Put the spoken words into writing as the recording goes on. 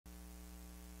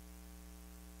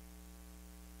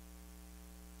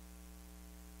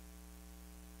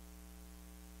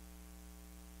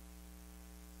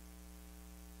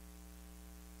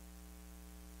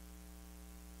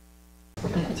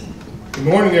Good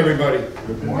morning, everybody.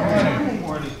 Good morning. Good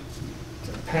morning. It's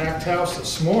a packed house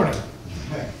this morning.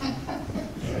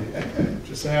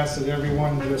 Just ask that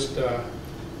everyone just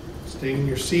stay in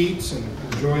your seats and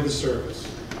enjoy the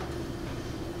service.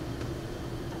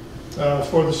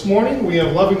 For this morning, we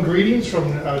have loving greetings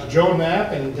from Joe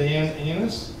Knapp and Dan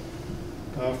Annis.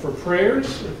 For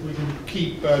prayers, if we can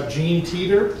keep Jean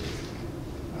Teeter,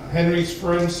 Henry's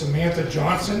friend Samantha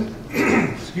Johnson.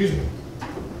 Excuse me.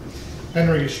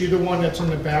 Henry, is she the one that's in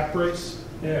the back brace?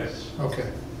 Yes.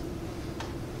 Okay.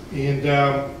 And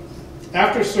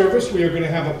after service, we are going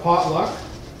to have a potluck.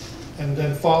 And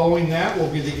then following that will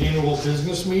be the annual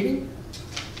business meeting.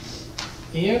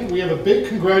 And we have a big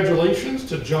congratulations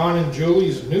to John and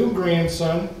Julie's new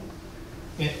grandson,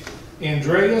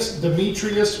 Andreas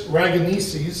Demetrius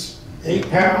Raganisis, 8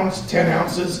 pounds, 10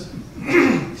 ounces,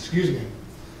 excuse me,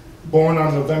 born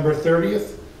on November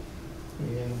 30th.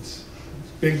 And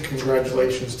big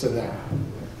congratulations to that.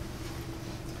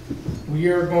 We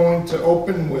are going to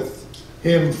open with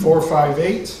hymn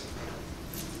 458,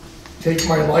 Take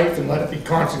My Life and Let It Be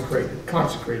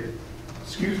Consecrated.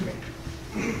 Excuse me.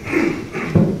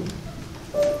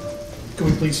 Can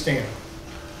we please stand?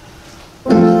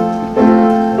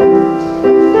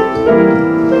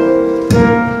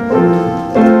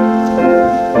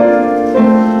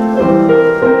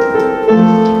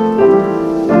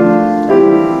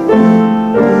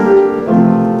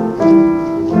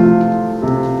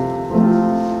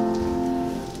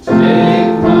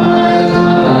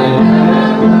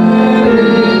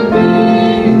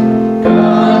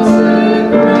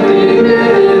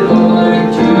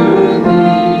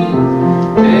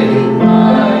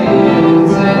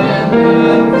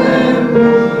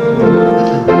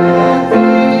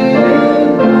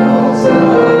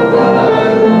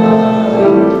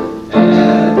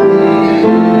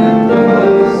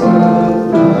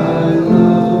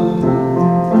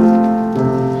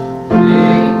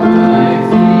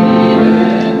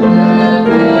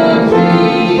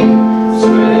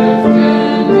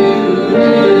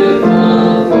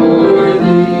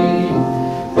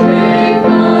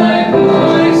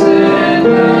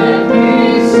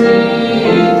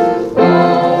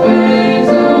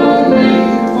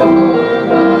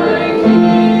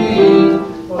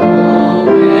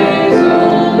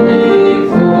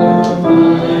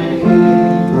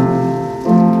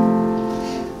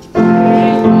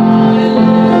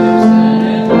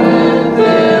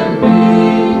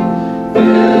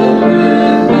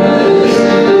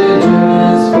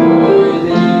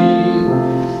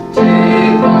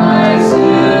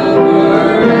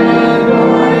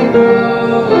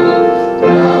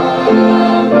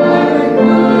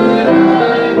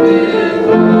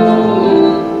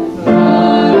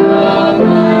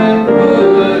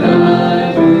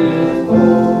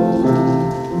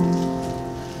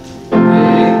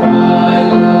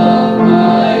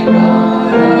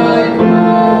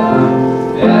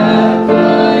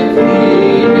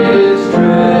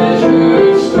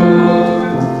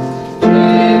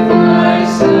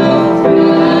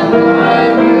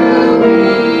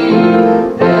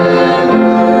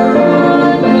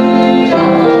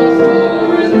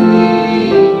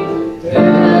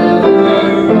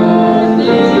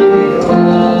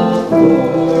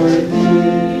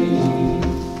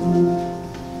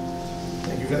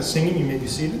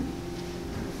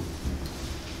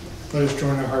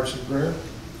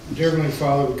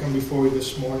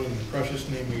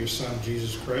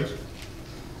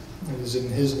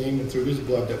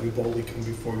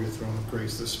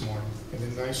 This morning in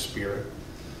a nice spirit.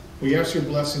 We ask your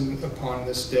blessing upon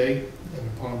this day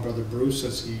and upon Brother Bruce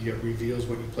as he reveals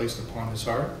what you placed upon his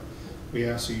heart. We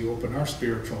ask that you open our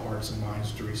spiritual hearts and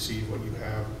minds to receive what you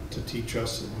have to teach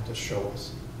us and to show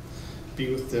us.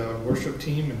 Be with the worship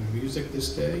team and the music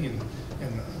this day and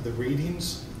the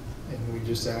readings. And we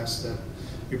just ask that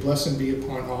your blessing be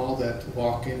upon all that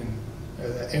walk in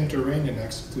and enter in and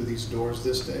exit through these doors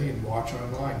this day and watch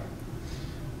online.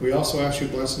 We also ask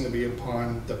your blessing to be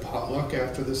upon the potluck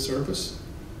after the service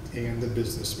and the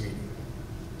business meeting.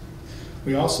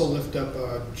 We also lift up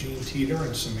Jean Teeter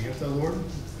and Samantha, Lord.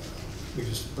 We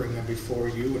just bring them before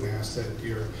you and ask that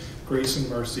your grace and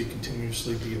mercy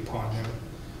continuously be upon them.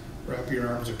 Wrap your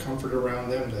arms of comfort around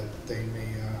them that they may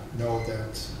know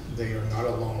that they are not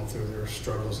alone through their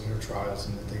struggles and their trials,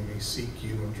 and that they may seek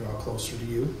you and draw closer to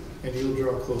you, and you'll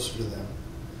draw closer to them.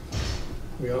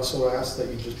 We also ask that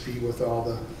you just be with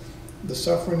all the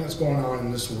suffering that's going on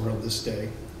in this world this day.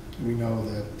 We know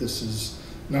that this is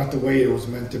not the way it was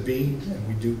meant to be, and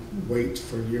we do wait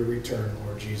for your return,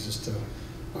 Lord Jesus, to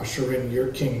usher in your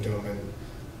kingdom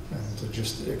and to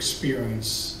just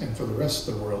experience, and for the rest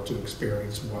of the world to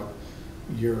experience what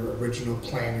your original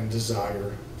plan and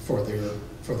desire for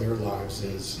their lives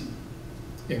is.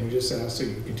 And we just ask that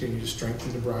you continue to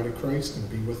strengthen the bride of Christ and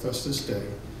be with us this day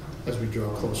as we draw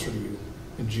closer to you.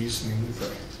 In Jesus' name we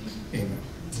pray. Amen.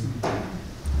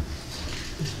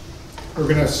 We're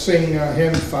going to sing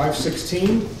hymn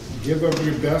 516, Give of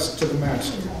Your Best to the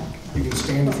Master. You can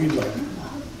stand if you'd like.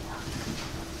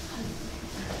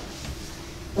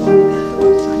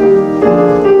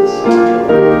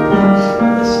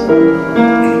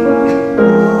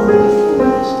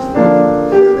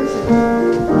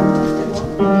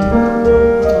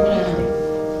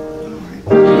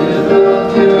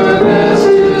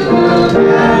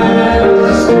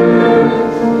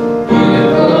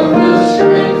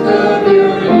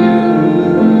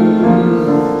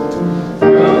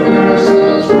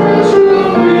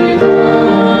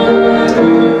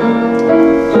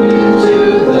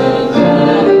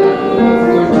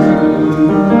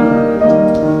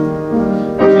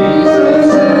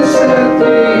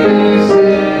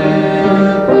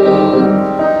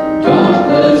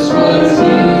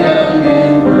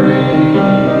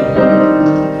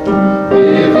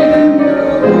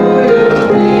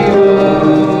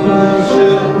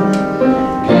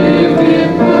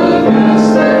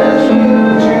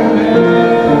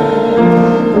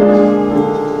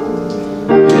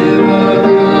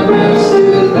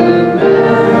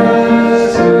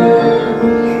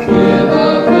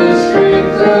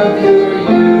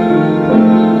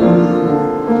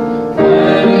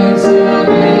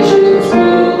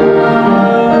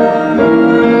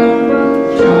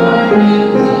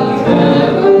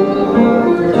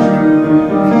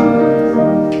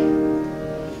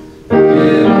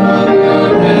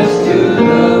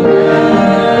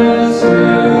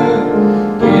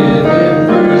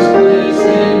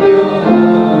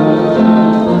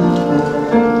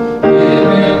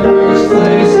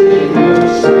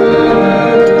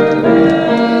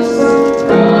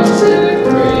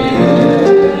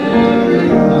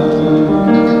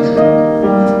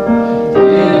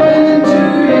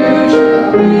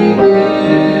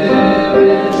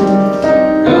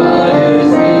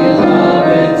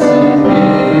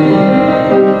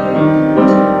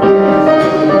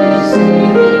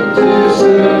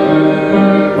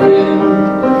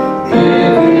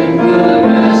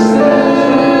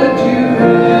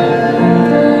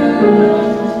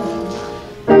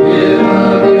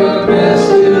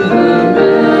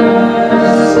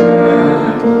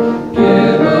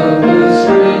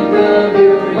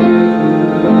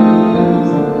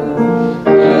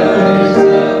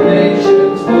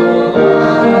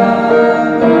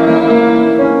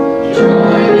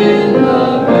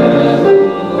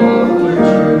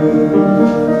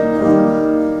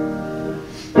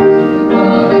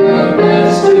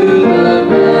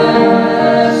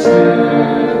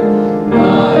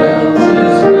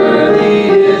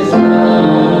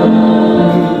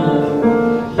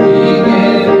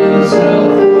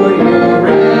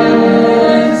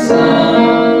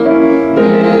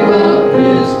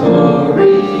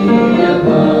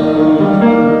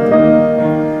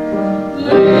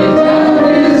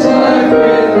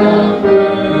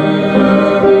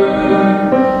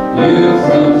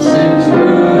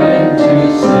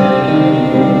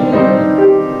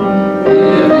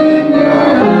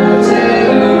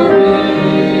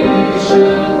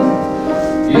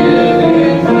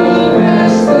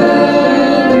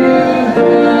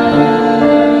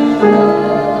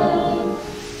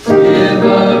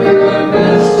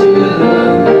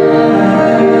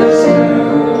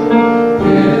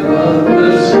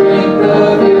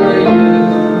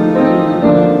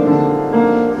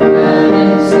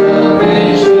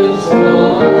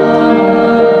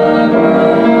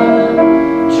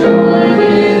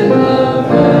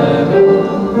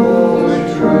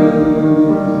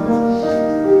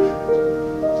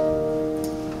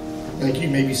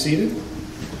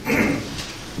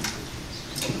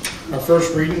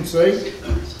 first reading today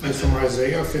is from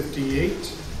Isaiah 58,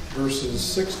 verses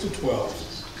 6 to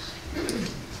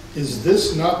 12. Is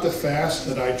this not the fast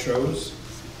that I chose?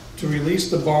 To release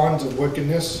the bonds of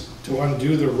wickedness, to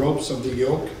undo the ropes of the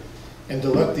yoke, and to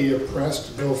let the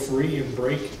oppressed go free and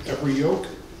break every yoke?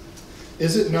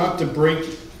 Is it not to break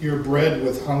your bread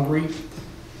with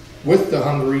the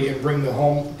hungry, and bring the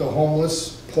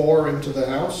homeless poor into the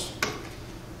house?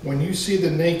 When you see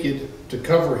the naked, to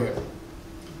cover him,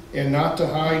 and not to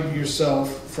hide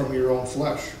yourself from your own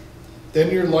flesh.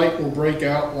 Then your light will break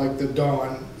out like the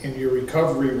dawn, and your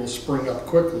recovery will spring up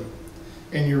quickly,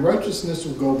 and your righteousness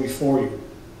will go before you.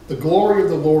 The glory of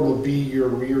the Lord will be your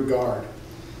rear guard.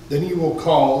 Then you will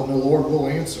call, and the Lord will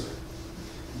answer.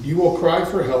 You will cry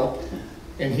for help,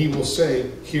 and he will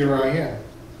say, Here I am.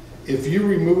 If you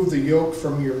remove the yoke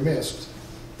from your midst,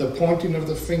 the pointing of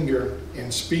the finger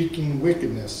and speaking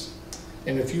wickedness,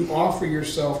 and if you offer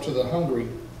yourself to the hungry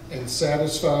and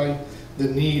satisfy the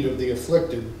need of the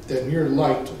afflicted, then your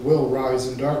light will rise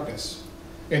in darkness,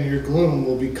 and your gloom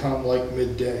will become like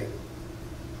midday.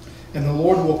 And the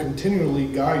Lord will continually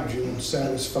guide you and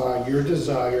satisfy your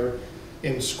desire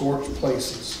in scorched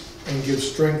places, and give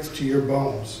strength to your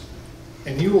bones.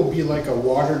 And you will be like a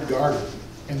watered garden,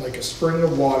 and like a spring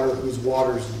of water whose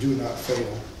waters do not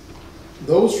fail.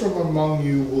 Those from among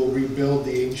you will rebuild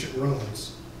the ancient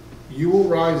ruins. You will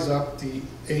rise up the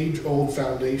age-old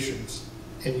foundations,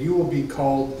 and you will be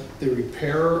called the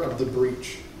repairer of the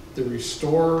breach, the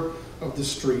restorer of the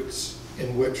streets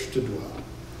in which to dwell.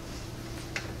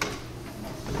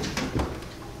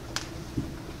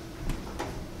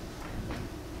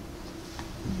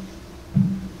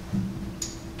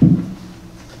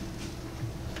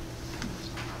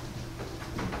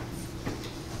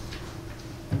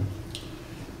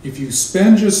 If you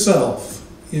spend yourself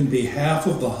in behalf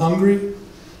of the hungry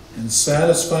and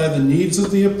satisfy the needs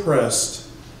of the oppressed,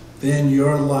 then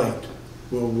your light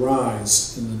will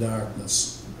rise in the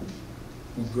darkness.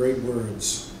 Great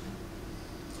words.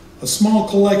 A small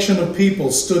collection of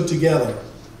people stood together,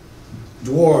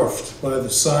 dwarfed by the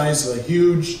size of a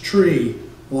huge tree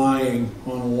lying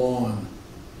on a lawn.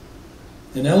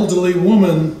 An elderly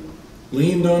woman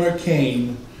leaned on her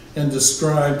cane and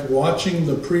described watching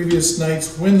the previous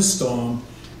night's windstorm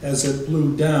as it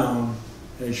blew down,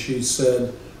 as she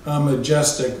said, a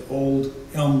majestic old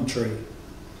elm tree.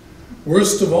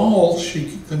 Worst of all,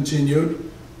 she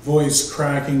continued, voice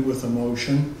cracking with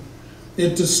emotion,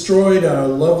 it destroyed our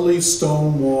lovely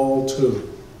stone wall too.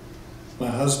 My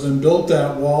husband built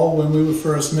that wall when we were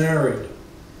first married.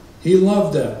 He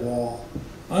loved that wall.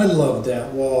 I loved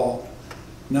that wall.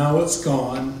 Now it's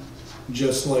gone,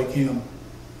 just like him.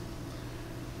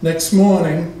 Next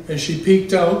morning, as she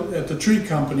peeked out at the tree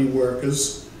company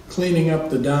workers cleaning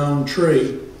up the downed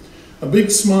tree, a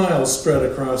big smile spread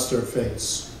across her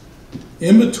face.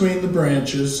 In between the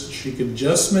branches, she could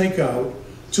just make out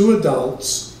 2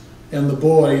 adults and the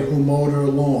boy who mowed her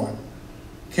lawn,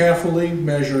 carefully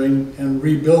measuring and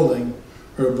rebuilding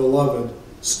her beloved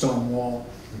stone wall.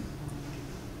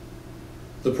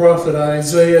 The prophet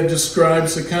Isaiah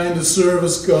describes the kind of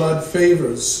service God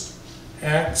favors,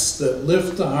 acts that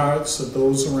lift the hearts of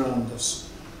those around us,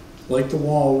 like the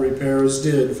wall repairers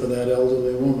did for that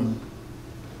elderly woman.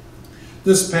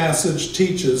 This passage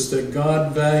teaches that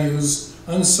God values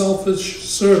unselfish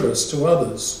service to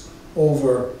others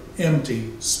over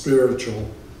empty spiritual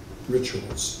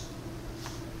rituals.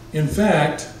 In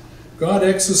fact, God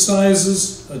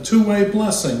exercises a 2-way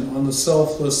blessing on the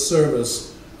selfless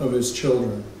service of his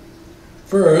children.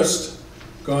 First,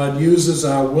 God uses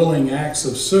our willing acts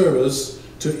of service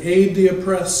to aid the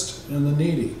oppressed and the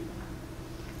needy.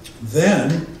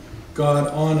 Then, God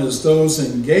honors those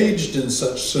engaged in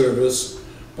such service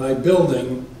by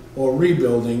building or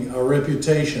rebuilding our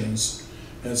reputations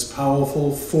as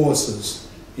powerful forces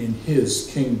in his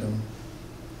kingdom.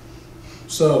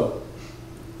 So,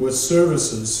 what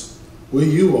services will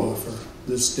you offer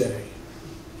this day?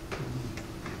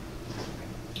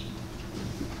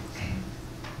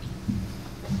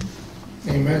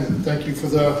 Amen. Thank you for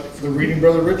the reading,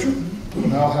 Brother Richard. We'll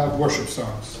now have worship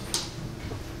songs.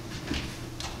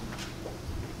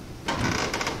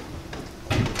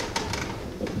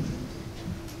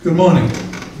 Good morning.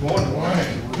 Good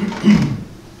morning.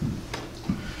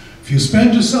 If you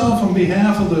spend yourself on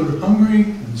behalf of the hungry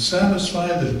and satisfy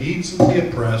the needs of the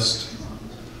oppressed,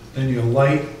 then your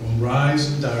light will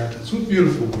rise in darkness. What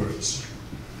beautiful words.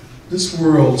 This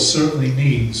world certainly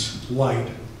needs light,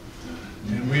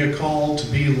 and we are called to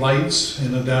be lights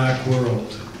in a dark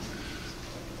world.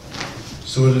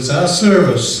 So it is our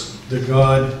service that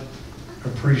God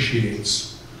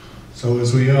appreciates. So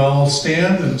as we all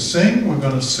stand and sing, we're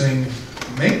going to sing,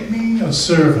 "Make me a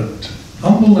servant,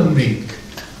 humble and meek.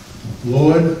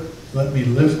 Lord, let me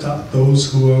lift up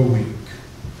those who are weak."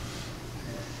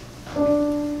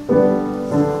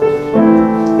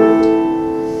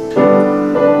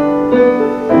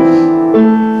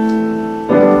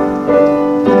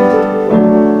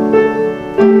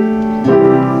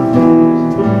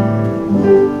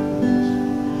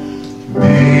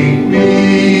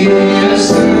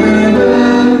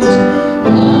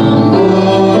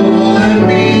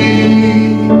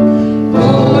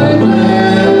 Lord,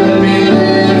 let me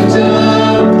lift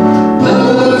up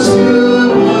those who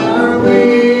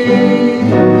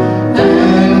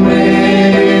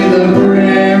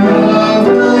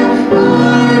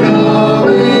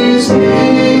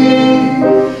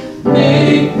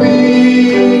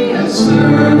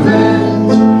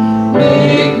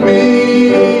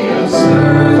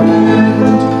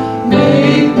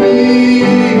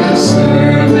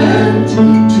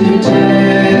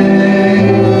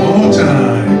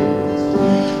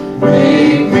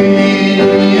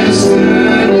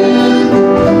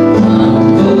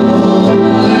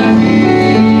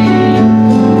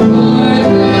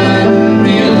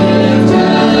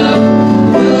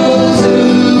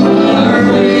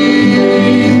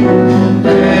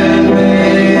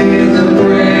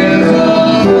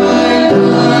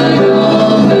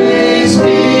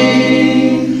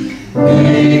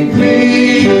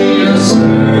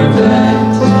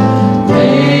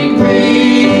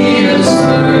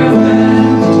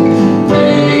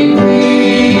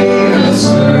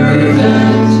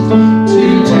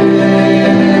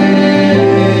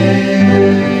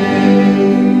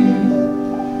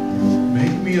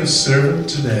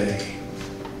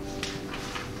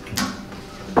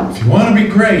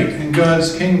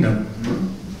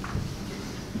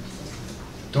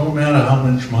Don't matter how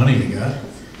much money you got.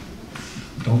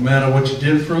 Don't matter what you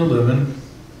did for a living.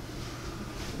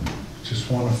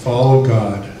 Just want to follow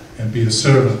God and be a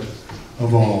servant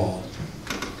of all.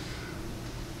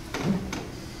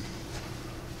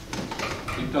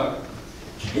 Keep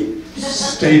talking.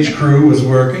 Stage crew is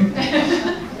working.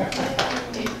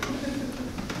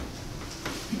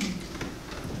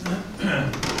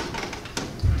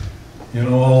 You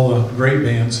know, all the great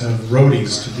bands have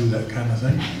roadies to do that kind of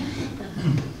thing.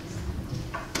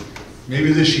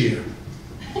 Maybe this year.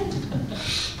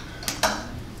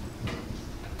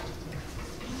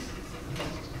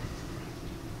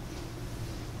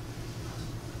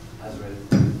 That's ready.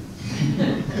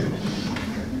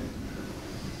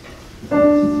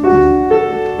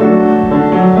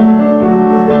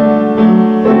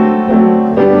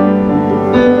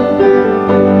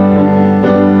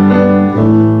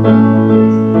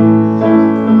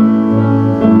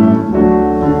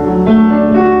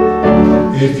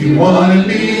 If you want to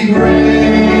be great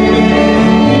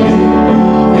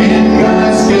in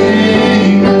God's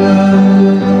kingdom,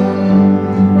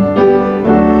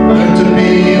 learn to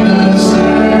be the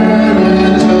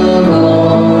servant of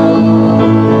all.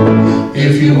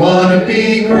 If you want to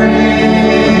be great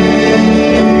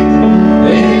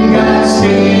in God's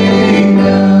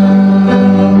kingdom,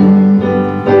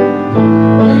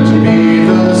 learn to be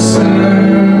the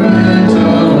servant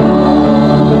of all.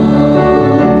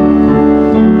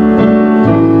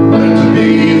 Learn to be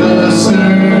the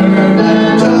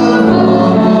servant of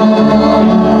all.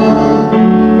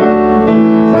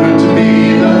 Learn to be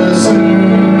the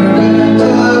servant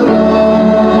of all.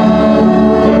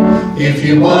 If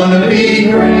you want to be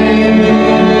great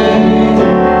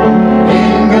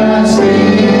in God's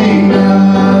kingdom,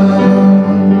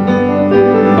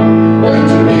 learn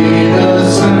to be the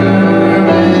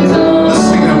servant of all. Let's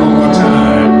sing that one more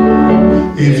time.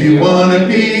 If you want to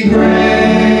be great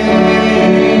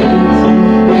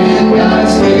in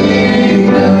God's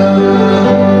kingdom,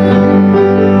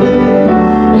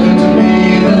 learn to be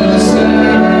the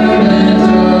servant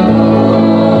of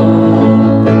all.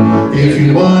 If you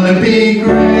want to be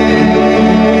great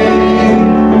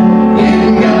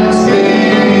in God's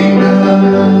kingdom,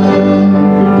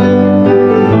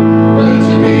 learn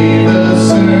to be the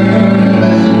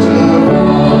servant of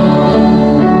all.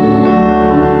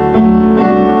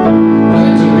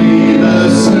 Learn to be the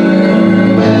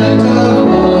servant of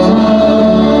all.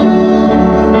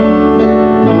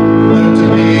 Learn to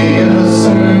be a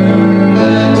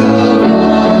servant of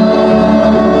all.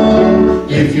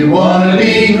 If you want to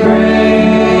be great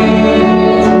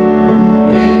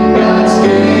in God's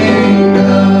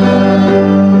kingdom,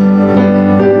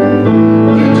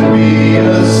 learn to be a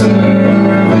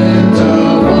servant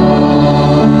of all.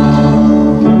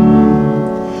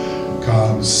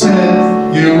 Come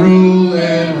set your rule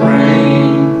and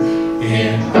reign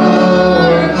in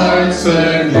our hearts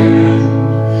again.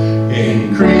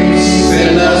 Increase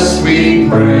in us, we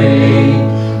pray,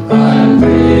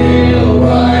 unveil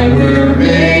why we're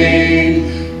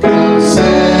made. Come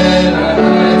set our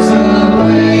hearts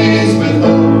ablaze with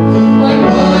hope, like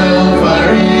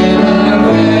wildfire in our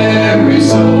very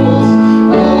souls.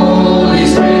 Holy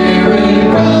Spirit,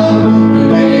 come, you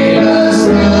made us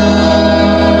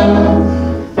now.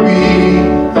 We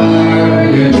are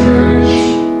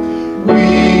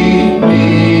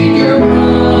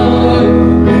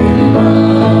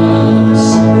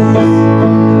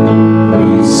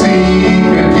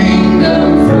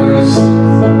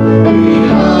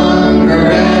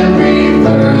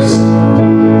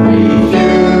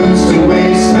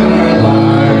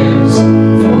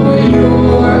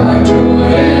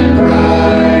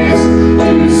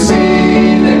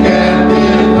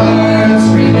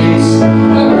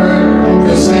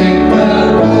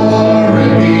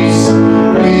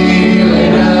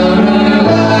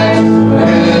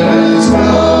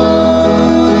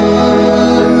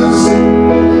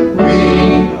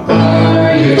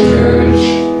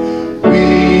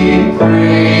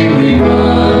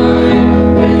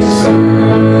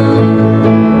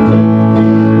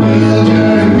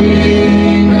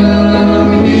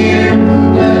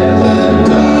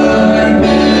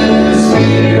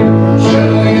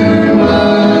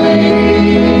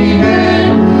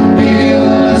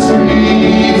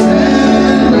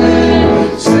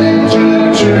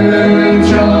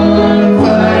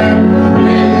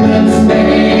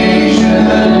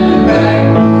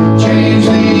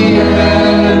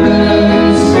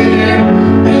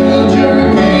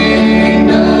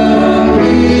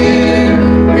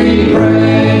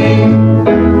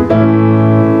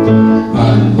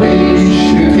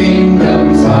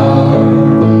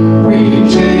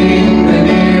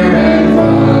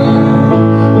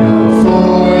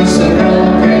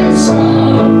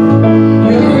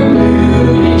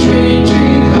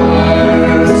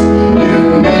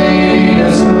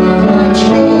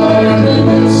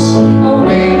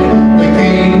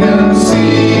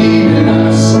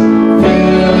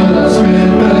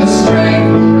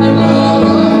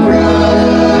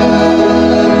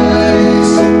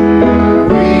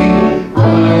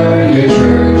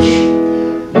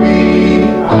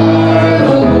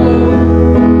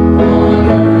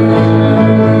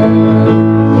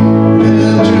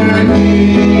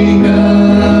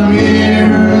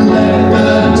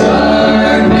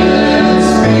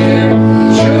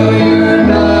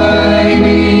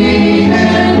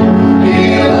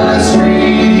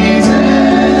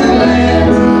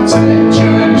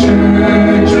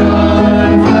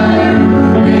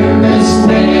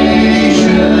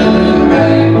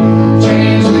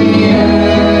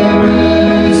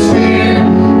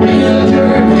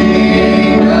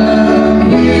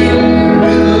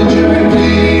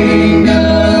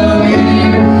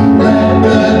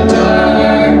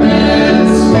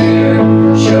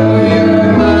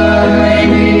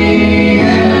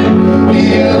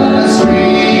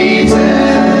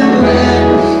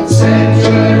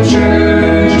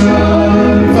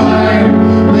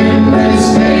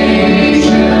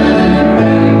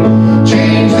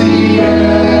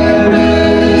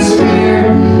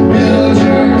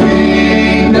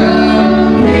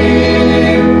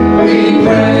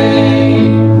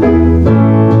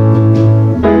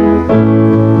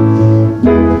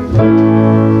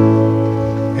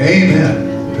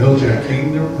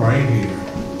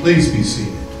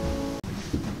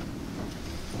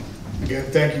Again,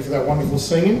 thank you for that wonderful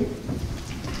singing.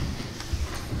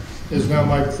 It is now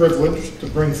my privilege to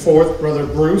bring forth Brother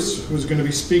Bruce, who's going to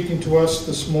be speaking to us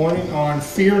this morning on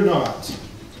Fear Not.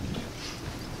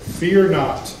 Fear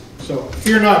not. So,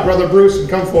 fear not, Brother Bruce, and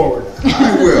come forward.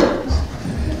 I will.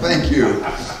 Thank you.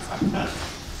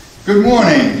 Good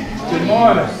morning. Good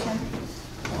morning.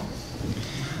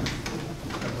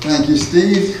 Thank you,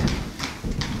 Steve.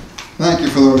 Thank you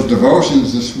for those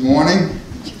devotions this morning.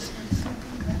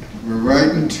 We're right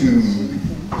in tune.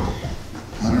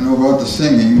 I don't know about the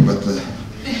singing, but the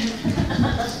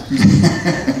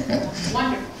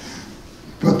Wonderful.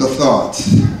 but the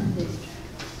thoughts.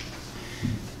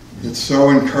 It's so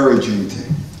encouraging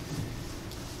to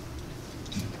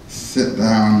sit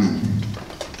down and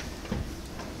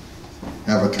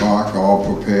have a talk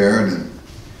all prepared and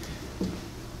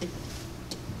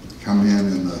come in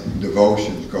and the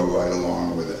devotions go right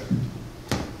along with it.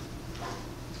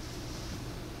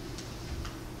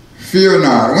 Fear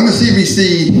not. When the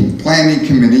CBC Planning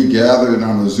Committee gathered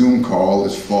on a Zoom call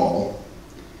this fall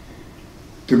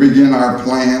to begin our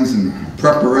plans and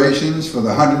preparations for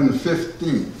the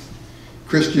 115th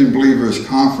Christian Believers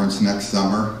Conference next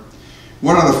summer,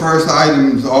 one of the first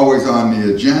items always on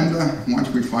the agenda, once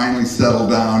we finally settle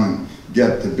down and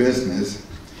get to business,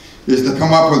 is to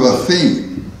come up with a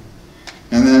theme,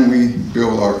 and then we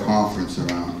build our conference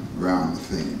around the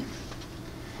theme.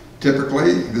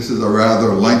 Typically, this is a rather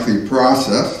lengthy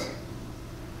process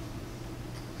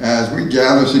as we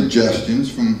gather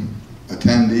suggestions from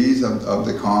attendees of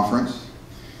the conference,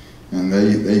 and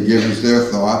they give us their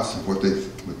thoughts of what they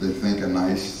think a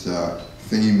nice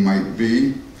theme might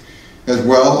be, as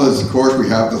well as, of course, we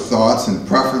have the thoughts and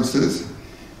preferences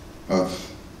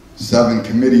of 7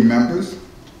 committee members.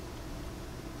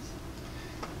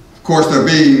 Of course, there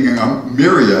being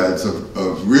myriads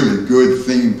of really good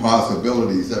theme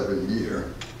possibilities every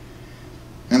year.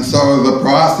 And so the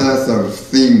process of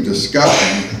theme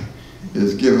discussion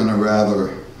is given a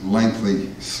rather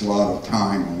lengthy slot of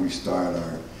time when we start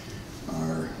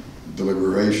our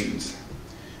deliberations.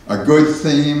 A good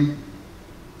theme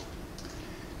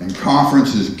and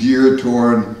conference is geared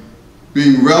toward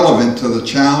being relevant to the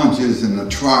challenges and the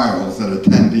trials that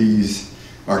attendees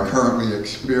are currently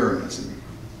experiencing.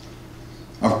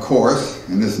 Of course,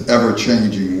 in this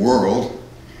ever-changing world,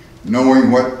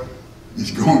 knowing what is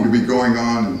going to be going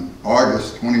on in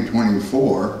August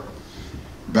 2024,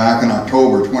 back in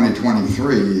October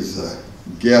 2023 is a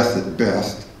guess at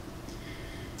best.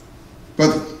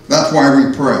 But that's why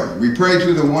we pray. We pray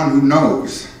to the one who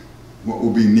knows what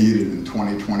will be needed in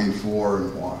 2024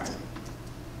 and why.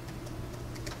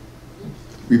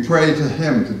 We pray to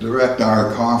him to direct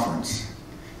our conference,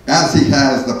 as he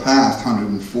has the past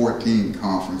 114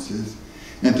 conferences,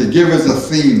 and to give us a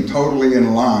theme totally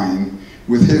in line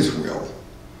with his will.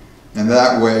 And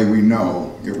that way we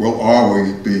know it will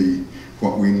always be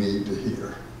what we need to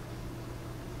hear.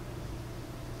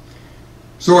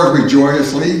 So as we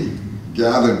joyously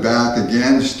gathered back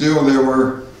again, still there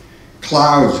were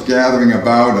clouds gathering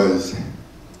about us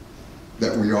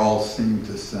that we all seemed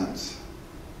to sense.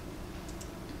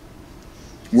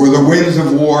 Were the winds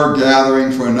of war gathering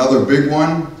for another big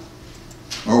one?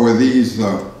 Or were these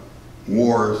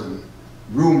wars and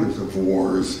rumors of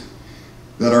wars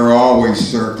that are always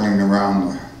circling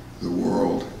around the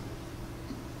world?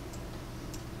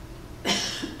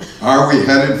 Are we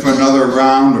headed for another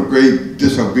round of great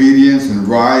disobedience and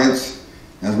riots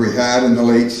as we had in the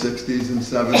late 60s and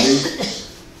 70s?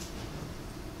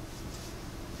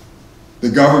 The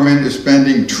government is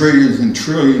spending trillions and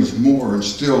trillions more, and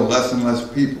still less and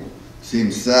less people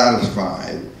seem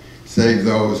satisfied, save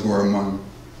those who are among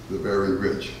the very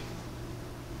rich.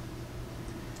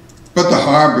 But the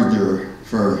harbinger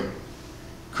for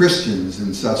Christians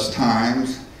in such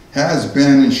times has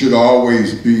been and should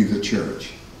always be the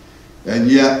church. And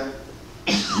yet,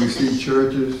 you see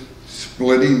churches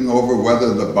splitting over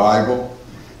whether the Bible,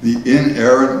 the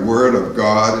inerrant word of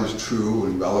God, is true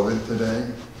and relevant today.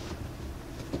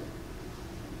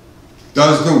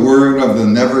 Does the word of the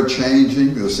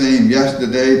never-changing, the same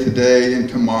yesterday, today, and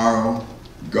tomorrow,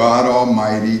 God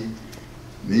Almighty,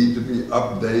 need to be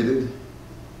updated,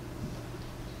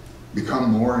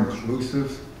 become more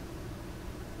inclusive?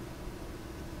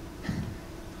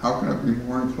 How can it be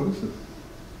more inclusive?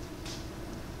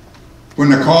 When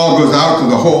the call goes out to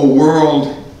the whole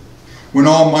world, when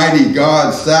Almighty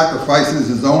God sacrifices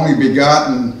his only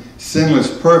begotten,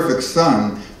 sinless, perfect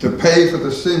Son to pay for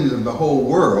the sins of the whole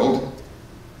world,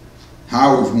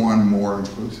 how is one more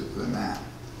inclusive than that?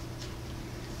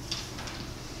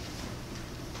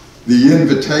 The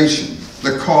invitation,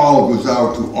 the call goes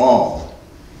out to all,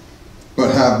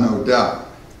 but have no doubt,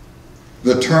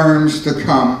 the terms to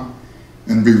come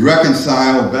and be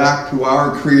reconciled back to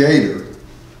our Creator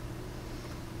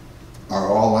are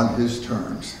all on his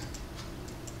terms.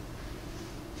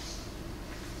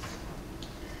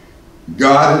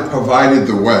 God had provided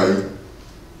the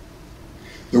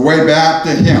way back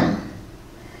to him,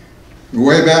 the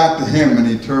way back to him in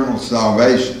eternal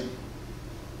salvation,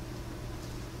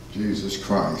 Jesus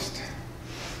Christ.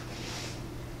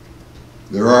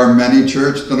 There are many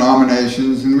church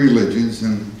denominations and religions,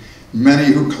 and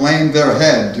many who claim their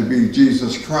head to be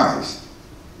Jesus Christ,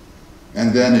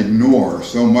 and then ignore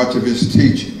so much of his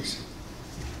teachings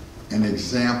and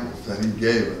examples that he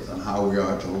gave us on how we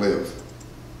are to live.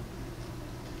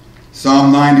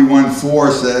 Psalm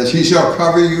 91:4 says, "He shall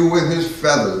cover you with his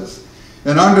feathers,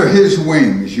 and under his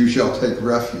wings you shall take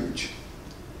refuge.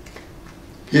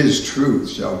 His truth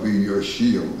shall be your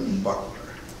shield and buckler."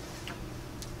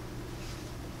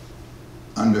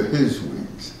 Under his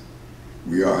wings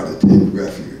we are to take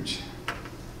refuge.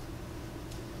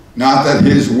 Not that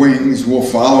his wings will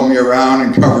follow me around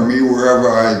and cover me wherever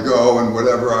I go and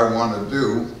whatever I want to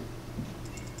do.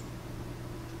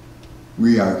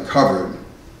 We are covered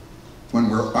when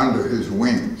we're under his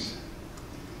wings.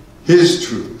 His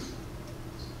truth.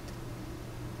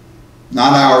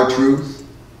 Not our truth,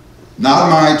 not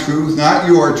my truth, not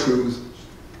your truth,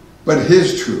 but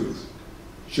his truth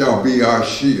shall be our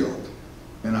shield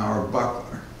and our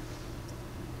buckler.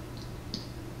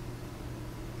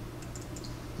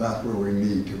 That's where we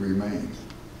need to remain.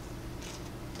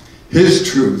 His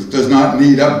truth does not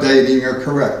need updating or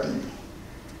correcting.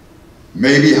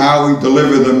 Maybe how we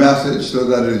deliver the message so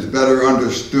that it is better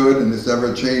understood in this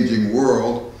ever-changing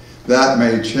world, that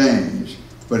may change,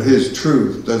 but his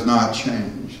truth does not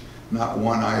change, not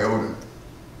one iota.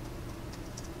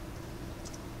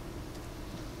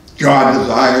 God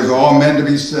desires all men to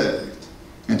be saved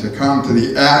and to come to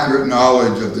the accurate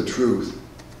knowledge of the truth.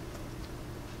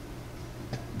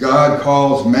 God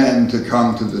calls men to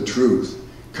come to the truth,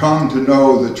 come to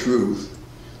know the truth.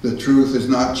 The truth is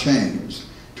not changed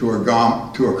to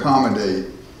accommodate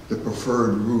the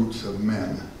preferred roots of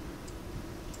men.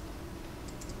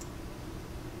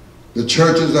 The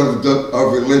churches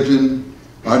of religion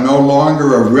are no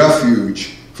longer a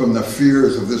refuge from the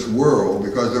fears of this world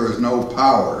because there is no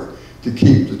power to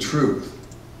keep the truth.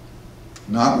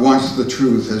 Not once the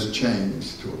truth has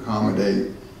changed to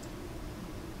accommodate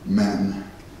men.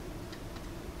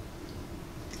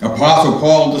 Apostle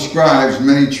Paul describes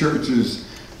many churches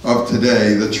of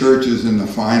today, the churches in the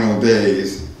final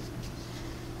days.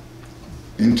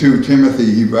 In 2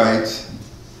 Timothy he writes,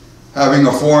 having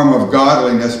a form of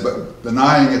godliness but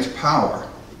denying its power.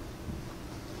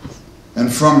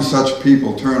 And from such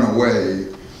people turn away.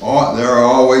 They're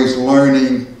always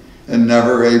learning and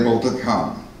never able to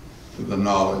come to the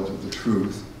knowledge of the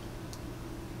truth.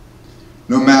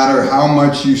 No matter how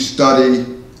much you study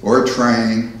or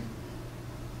train,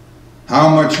 how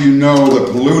much you know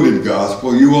the polluted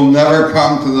gospel, you will never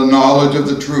come to the knowledge of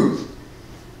the truth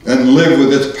and live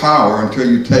with its power until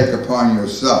you take upon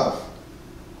yourself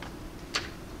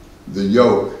the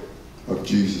yoke of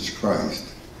Jesus Christ.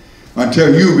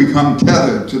 Until you become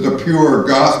tethered to the pure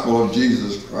gospel of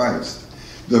Jesus Christ,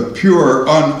 the pure,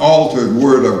 unaltered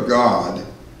word of God.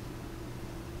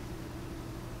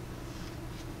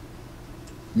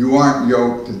 You aren't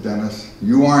yoked to Dennis.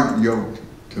 You aren't yoked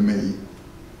to me.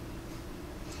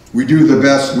 We do the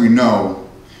best we know,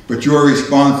 but your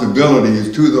responsibility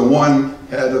is to the one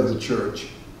head of the church,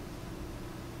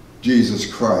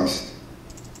 Jesus Christ,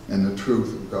 and the truth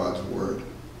of God's word.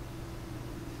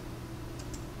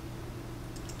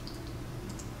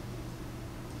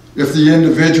 If the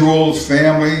individuals,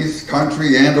 families,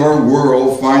 country, and or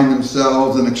world find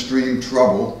themselves in extreme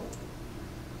trouble,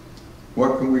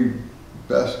 what can we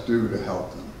best do to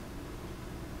help them?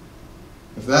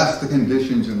 If that's the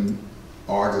conditions in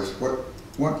August,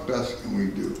 what best can we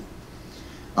do?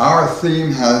 Our theme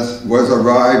was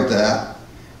arrived at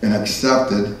and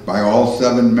accepted by all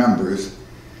 7 members,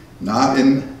 not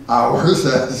in hours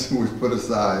as was put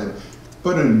aside,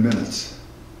 but in minutes.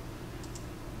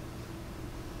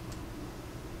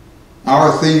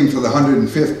 Our theme for the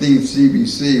 115th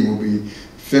CBC will be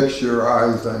Fix Your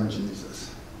Eyes on Jesus.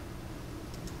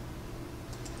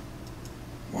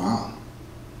 Wow.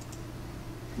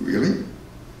 Really?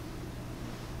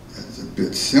 That's a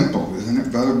bit simple, isn't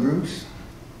it, Brother Bruce?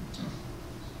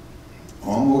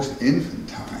 Almost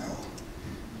infantile.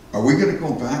 Are we going to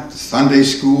go back to Sunday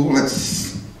school at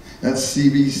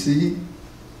CBC?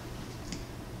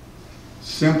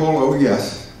 Simple, oh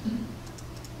yes.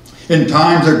 In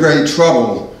times of great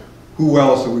trouble, who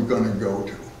else are we going to go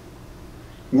to?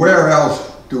 Where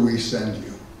else do we send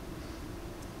you?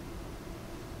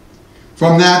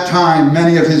 From that time,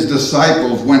 many of his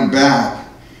disciples went back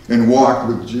and walked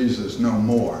with Jesus no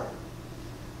more.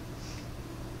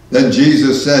 Then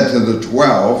Jesus said to the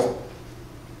 12,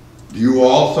 "Do you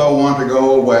also want to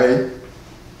go away?"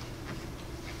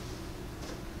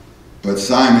 But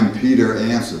Simon Peter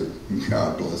answered,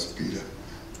 God bless Peter,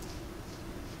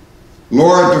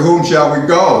 "Lord, to whom shall we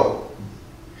go?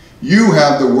 You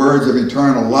have the words of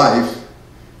eternal life.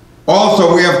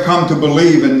 Also, we have come to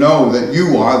believe and know that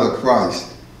you are the Christ,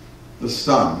 the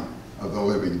Son of the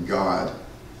living God."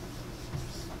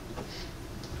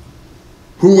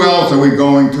 Who else are we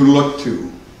going to look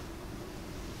to?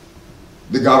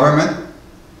 The government?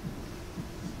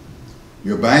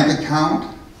 Your bank account?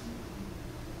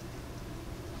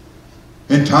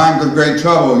 In times of great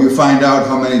trouble, you find out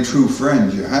how many true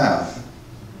friends you have.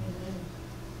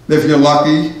 If you're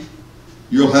lucky,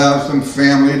 you'll have some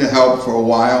family to help for a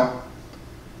while.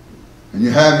 And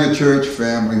you have your church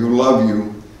family who love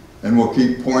you and will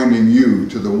keep pointing you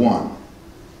to the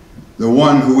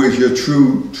one who is your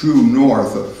true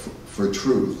north for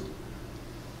truth,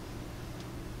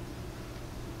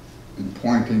 and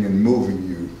pointing and moving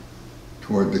you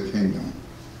toward the kingdom.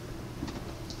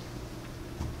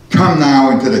 Come now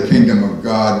into the kingdom of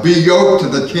God. Be yoked to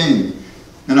the King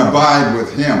and abide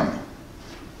with him.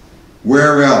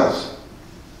 Where else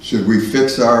should we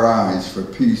fix our eyes for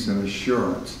peace and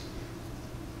assurance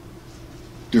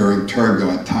during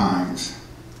turbulent times?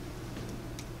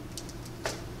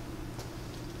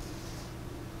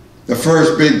 The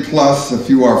first big plus, if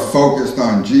you are focused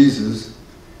on Jesus,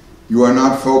 you are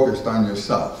not focused on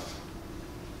yourself.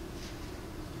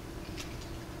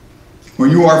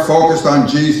 When you are focused on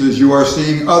Jesus, you are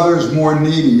seeing others more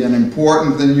needy and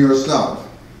important than yourself.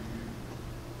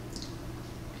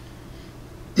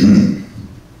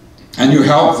 And you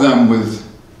help them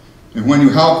and when you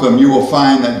help them, you will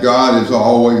find that God is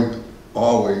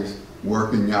always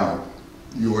working out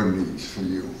your needs for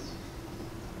you.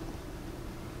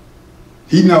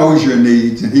 He knows your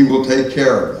needs and he will take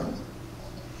care of them.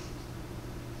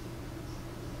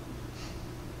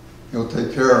 He'll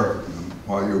take care of them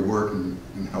while you're working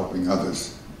and helping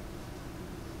others.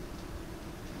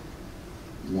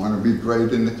 You want to be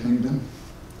great in the kingdom?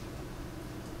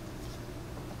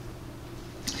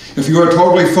 If you are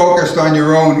totally focused on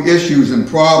your own issues and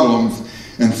problems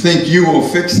and think you will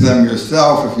fix them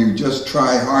yourself if you just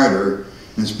try harder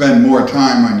and spend more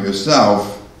time on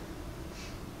yourself,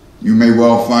 you may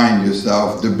well find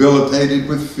yourself debilitated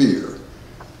with fear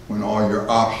when all your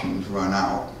options run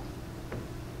out.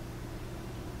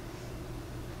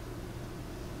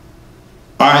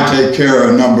 I take care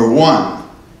of number one.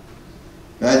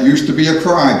 That used to be a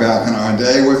cry back in our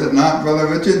day, was it not, Brother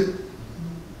Richard?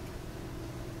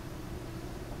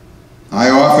 I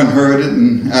often heard it,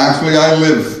 and actually I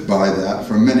lived by that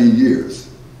for many years.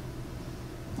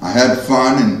 I had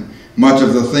fun, and much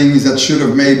of the things that should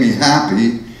have made me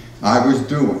happy, I was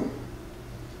doing.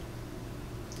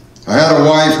 I had a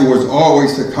wife who was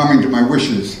always succumbing to my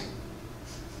wishes,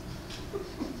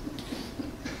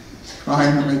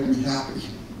 trying to make me happy.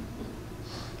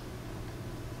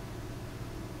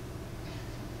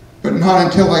 But not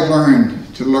until I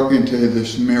learned to look into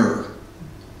this mirror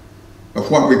of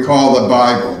what we call the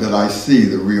Bible did I see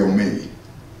the real me,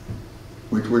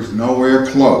 which was nowhere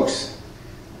close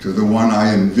to the one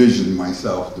I envisioned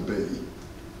myself to be.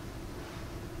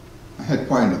 I had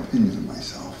quite an opinion of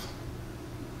myself.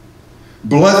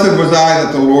 Blessed was I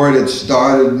that the Lord had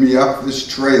started me up this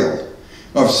trail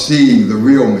of seeing the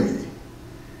real me,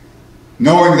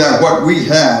 knowing that what we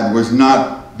had was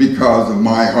not because of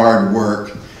my hard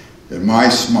work and my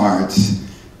smarts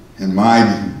and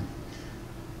my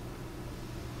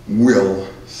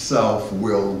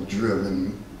self-will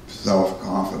driven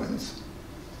self-confidence.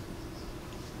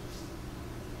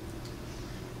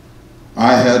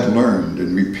 I had learned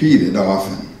and repeated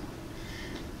often,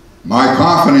 my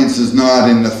confidence is not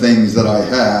in the things that I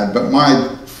had, but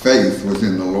my faith was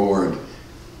in the Lord.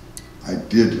 I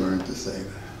did learn to say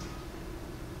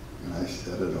that, and I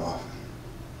said it often.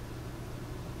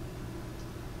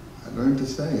 I learned to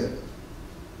say it.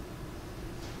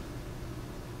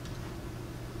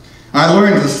 I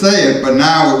learned to say it, but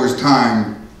now it was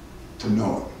time to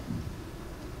know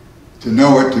it. To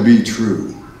know it to be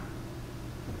true.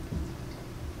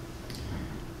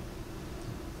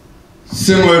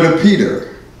 Similar to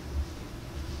Peter,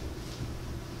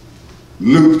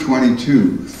 Luke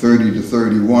 22, 30 to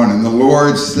 31, and the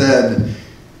Lord said,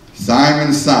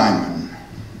 Simon, Simon,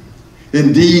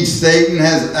 indeed Satan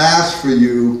has asked for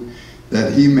you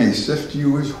that he may sift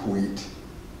you as wheat.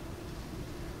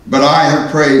 But I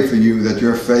have prayed for you that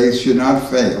your faith should not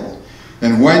fail.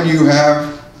 And when you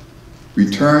have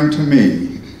Return to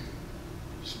me.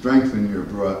 Strengthen your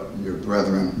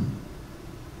brethren.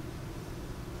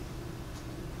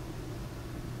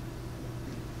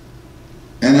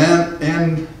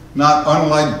 And not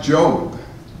unlike Job.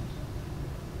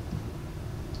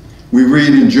 We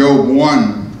read in Job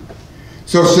 1,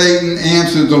 so Satan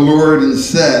answered the Lord and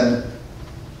said,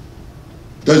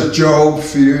 does Job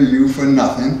fear you for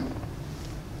nothing?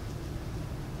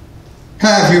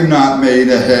 Have you not made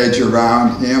a hedge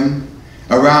around him,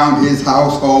 around his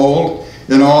household,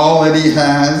 and all that he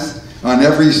has on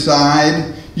every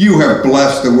side? You have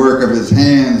blessed the work of his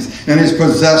hands, and his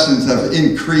possessions have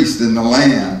increased in the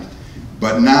land.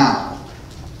 But now,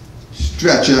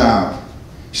 stretch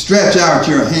out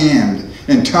your hand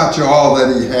and touch all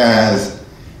that he has,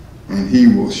 and he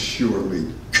will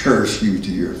surely curse you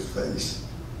to your face.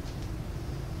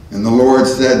 And the Lord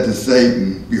said to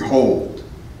Satan, behold,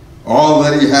 all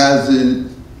that he has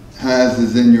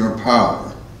is in your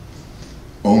power.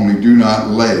 Only do not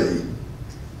lay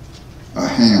a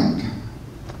hand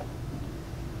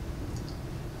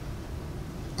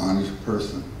on his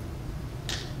person.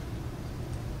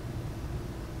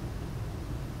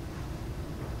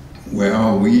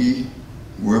 Well, we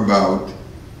were about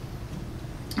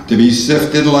to be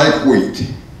sifted like wheat.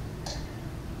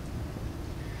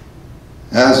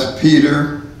 As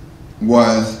Peter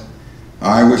was,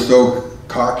 I was so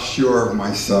cocksure of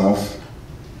myself.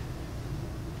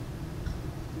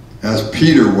 As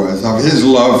Peter was, of his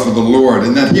love for the Lord,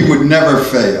 and that he would never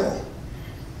fail.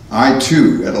 I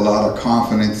too had a lot of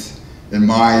confidence in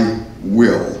my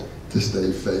will to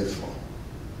stay faithful.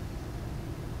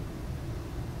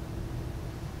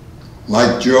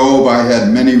 Like Job, I had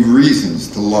many reasons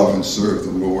to love and serve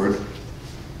the Lord.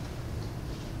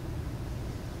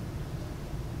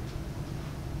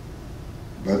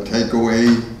 But take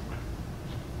away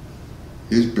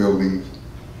his buildings,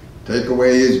 take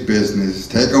away his business,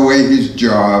 take away his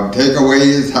job, take away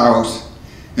his house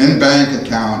and bank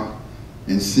account,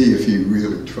 and see if he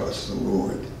really trusts the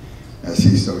Lord as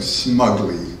he so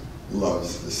smugly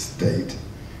loves the state.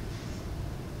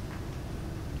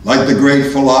 Like the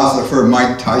great philosopher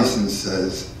Mike Tyson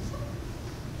says,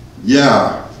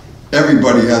 yeah,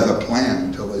 everybody has a plan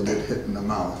until they get hit in the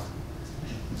mouth.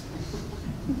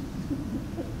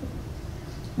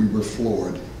 We were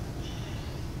floored.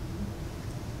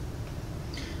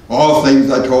 All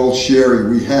things I told Sherry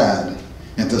we had,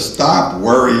 and to stop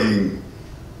worrying,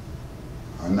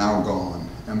 are now gone,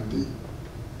 empty.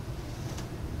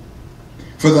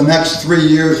 For the next 3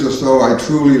 years or so, I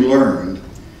truly learned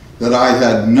that I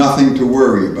had nothing to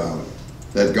worry about,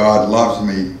 that God loves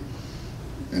me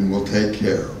and will take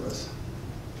care of us.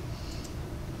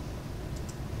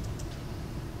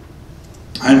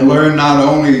 I learned not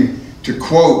only to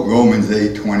quote Romans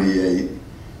 8:28,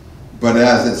 but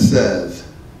as it says,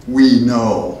 we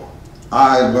know.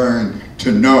 I learned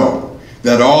to know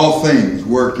that all things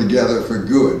work together for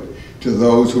good to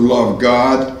those who love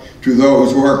God, to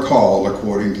those who are called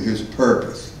according to his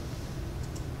purpose.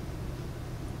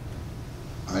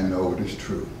 I know it is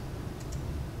true.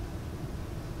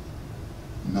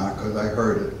 Not because I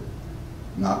heard it,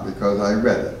 not because I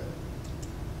read it.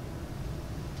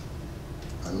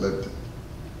 I lived it.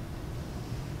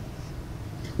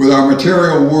 With our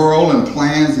material world and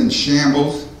plans in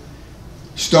shambles,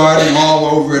 starting all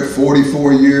over at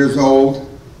 44 years old,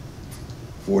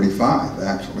 45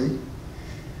 actually,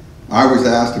 I was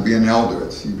asked to be an elder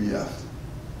at CBF.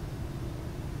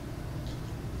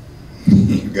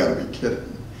 You gotta be kidding.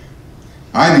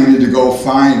 I needed to go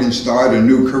find and start a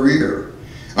new career.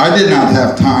 I did not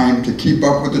have time to keep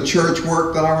up with the church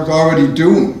work that I was already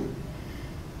doing.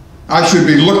 I should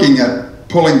be looking at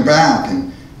pulling back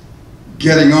and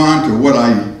getting on to what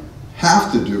I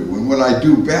have to do and what I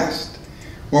do best.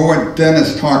 Or what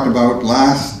Dennis talked about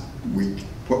last week,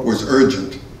 what was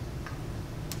urgent,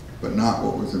 but not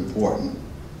what was important.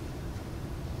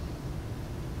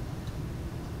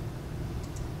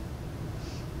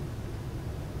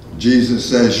 Jesus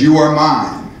says, you are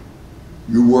mine.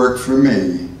 You work for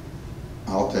me.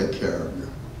 I'll take care of you.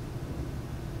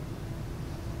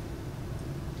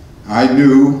 I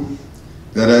knew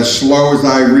that as slow as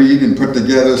I read and put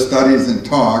together studies and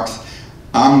talks,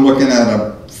 I'm looking at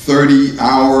a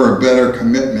 30-hour or better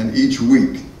commitment each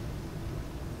week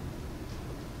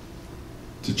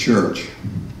to church.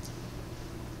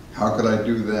 How could I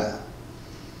do that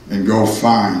and go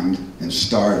find and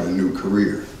start a new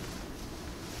career?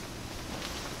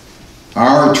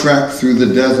 Our trek through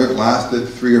the desert lasted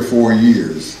 3 or 4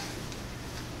 years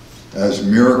as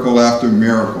miracle after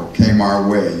miracle came our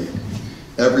way.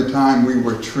 Every time we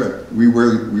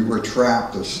were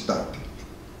trapped or stuck.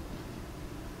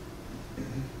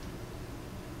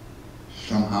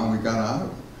 somehow we got out of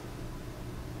it.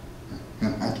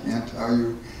 And I can't tell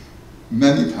you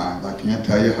many times, I can't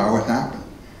tell you how it happened.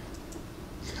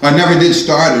 I never did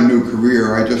start a new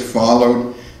career. I just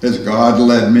followed as God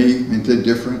led me into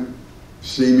different,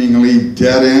 seemingly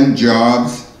dead-end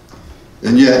jobs,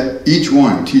 and yet each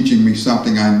one teaching me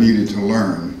something I needed to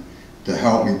learn to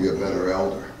help me be a better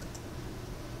elder.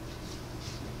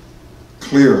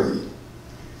 Clearly,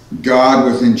 God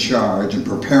was in charge and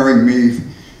preparing me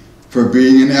for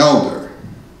being an elder.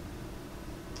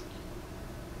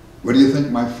 What do you think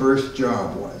my first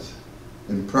job was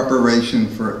in preparation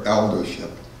for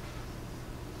eldership?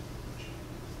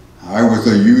 I was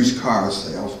a used car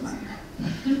salesman.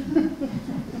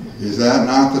 Is that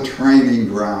not the training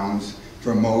grounds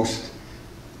for most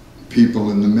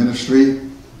people in the ministry?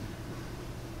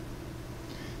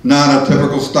 Not a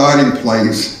typical starting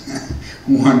place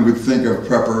one would think of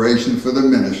preparation for the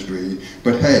ministry,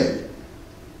 but hey,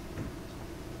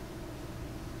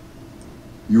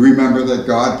 you remember that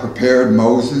God prepared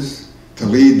Moses to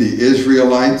lead the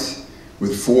Israelites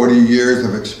with 40 years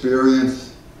of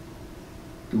experience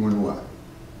doing what?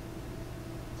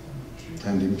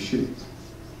 Tending sheep.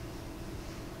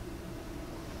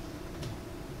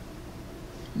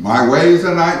 My ways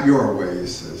are not your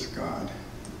ways, says God.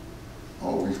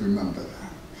 Always remember that.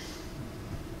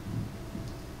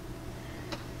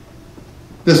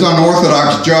 This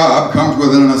unorthodox job comes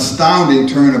with an astounding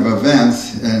turn of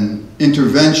events and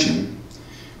intervention,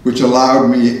 which allowed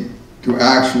me to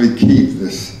actually keep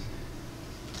this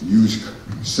used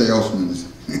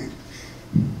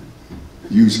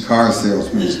car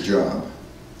salesman's job.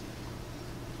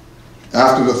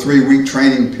 After the 3-week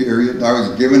training period, I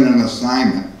was given an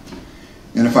assignment,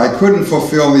 and if I couldn't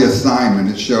fulfill the assignment,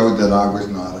 it showed that I was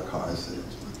not a car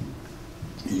salesman,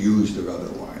 used or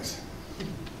otherwise.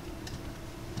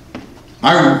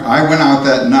 I went out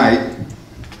that night,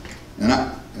 and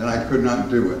I could not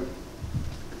do it.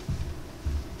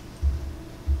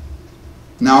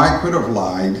 Now, I could have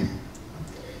lied,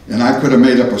 and I could have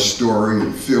made up a story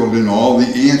and filled in all the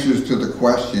answers to the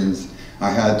questions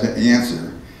I had to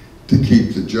answer to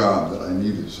keep the job that I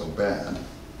needed so bad.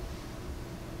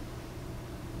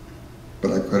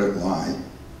 But I couldn't lie.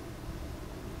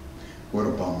 What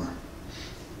a bummer.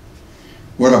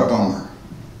 What a bummer.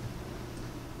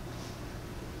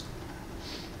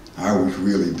 I was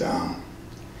really down.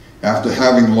 After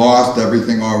having lost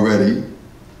everything already,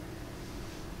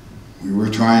 we were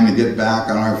trying to get back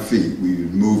on our feet. We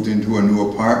had moved into a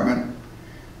new apartment.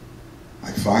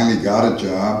 I finally got a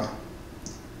job.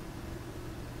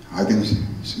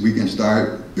 We can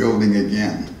start building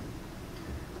again.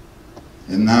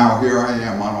 And now here I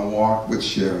am on a walk with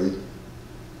Sherry,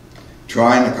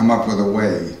 trying to come up with a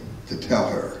way to tell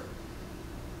her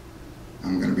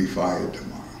I'm going to be fired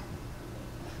tomorrow.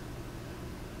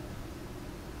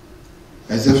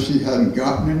 As if she hadn't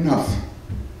gotten enough.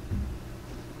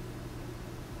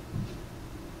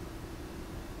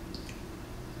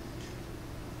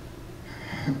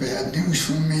 Bad news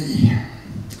for me.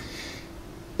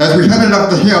 As we headed up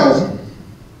the hill,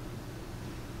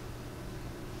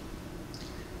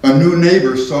 a new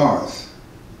neighbor saw us.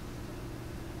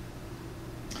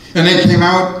 And they came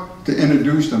out to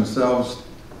introduce themselves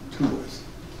to us.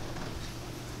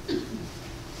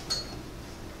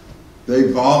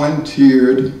 They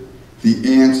volunteered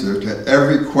the answer to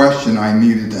every question I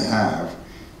needed to have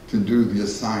to do the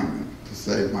assignment to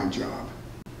save my job.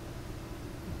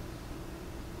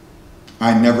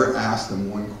 I never asked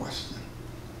them one question.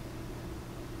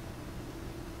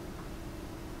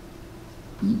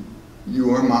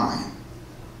 You are mine.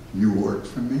 You work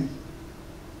for me.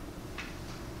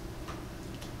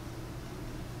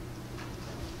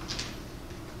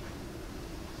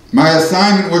 My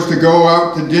assignment was to go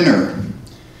out to dinner,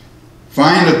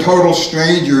 find a total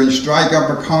stranger and strike up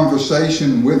a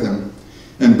conversation with him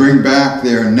and bring back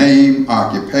their name,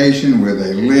 occupation, where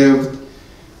they lived,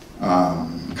 a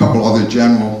couple other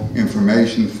general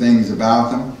information things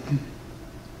about them.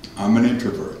 I'm an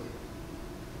introvert.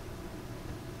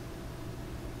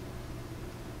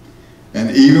 And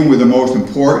even with the most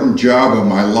important job of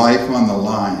my life on the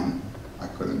line, I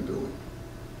couldn't do it.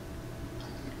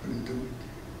 I couldn't do it.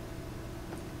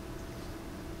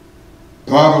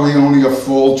 Probably only a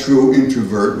full, true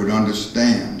introvert would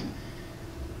understand,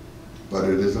 but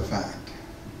it is a fact.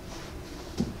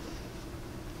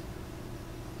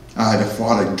 I had to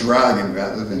fight a dragon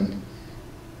rather than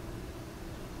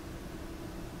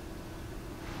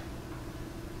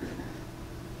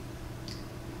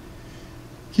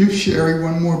give Sherry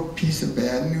one more piece of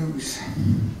bad news.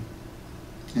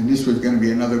 And this was going to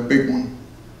be another big one.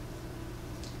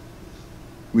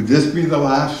 Would this be the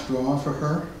last straw for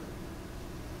her?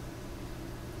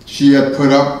 She had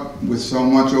put up with so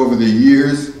much over the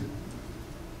years.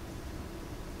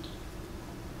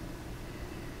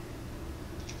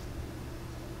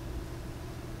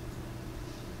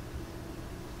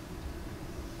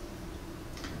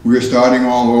 We were starting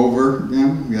all over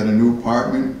again. We had a new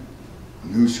apartment, a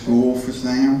new school for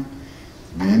Sam.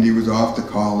 Mandy was off to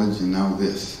college, and now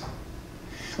this.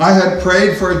 I had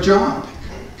prayed for a job.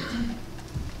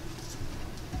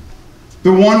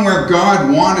 The one where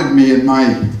God wanted me, and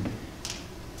my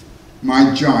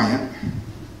giant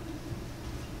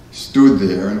stood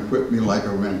there and whipped me like a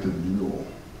rented mule.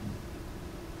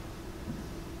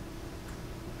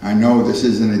 I know this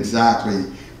isn't exactly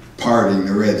parting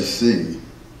the Red Sea,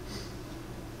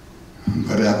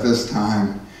 but at this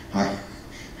time, I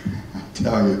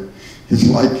tell you, it's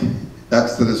like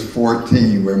Exodus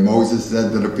 14, where Moses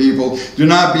said to the people, "Do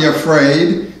not be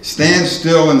afraid, stand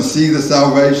still and see the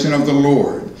salvation of the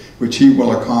Lord, which he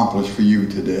will accomplish for you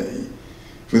today.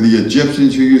 For the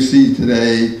Egyptians who you see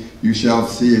today, you shall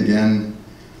see again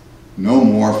no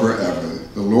more forever.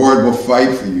 The Lord will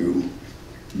fight for you.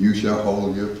 You shall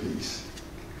hold your peace.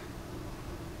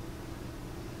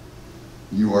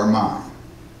 You are mine.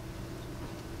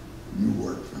 You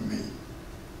work for me."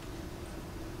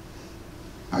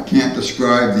 I can't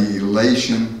describe the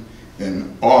elation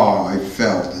and awe I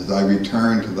felt as I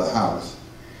returned to the house,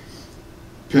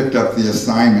 picked up the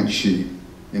assignment sheet,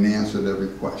 and answered every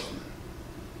question.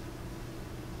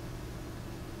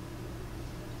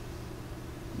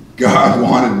 God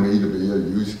wanted me to be a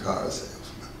used car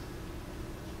salesman,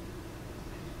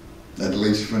 at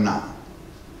least for now.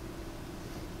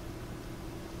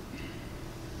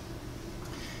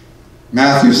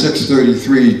 Matthew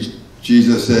 6:33,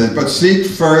 Jesus says, "But seek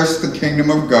first the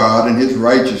kingdom of God and his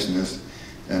righteousness,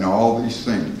 and all these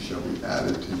things shall be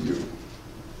added to you."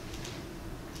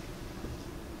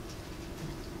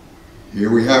 Here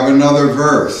we have another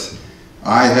verse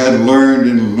I had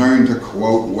learned to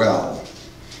quote well,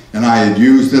 and I had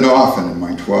used it often in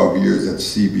my 12 years at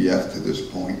CBF to this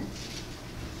point.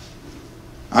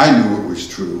 I knew it was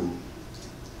true.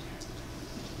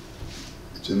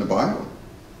 It's in the Bible.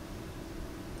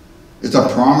 It's a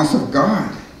promise of God.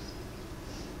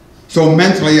 So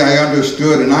mentally I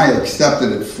understood and I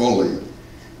accepted it fully.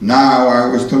 Now I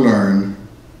was to learn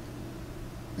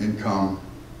and come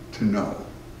to know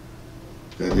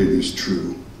that it is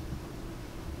true.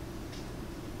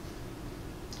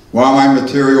 While my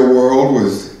material world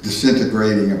was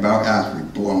disintegrating, about actually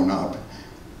blown up,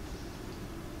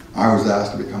 I was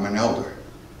asked to become an elder.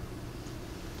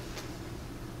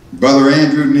 Brother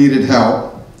Andrew needed help,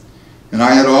 and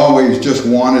I had always just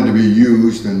wanted to be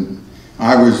used, and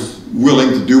I was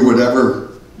willing to do whatever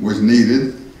was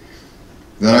needed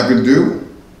that I could do.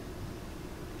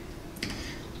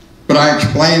 But I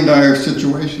explained our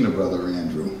situation to Brother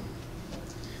Andrew,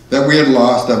 that we had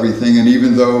lost everything, and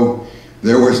even though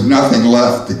there was nothing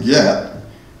left to get,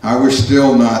 I was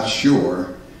still not sure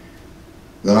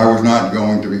that I was not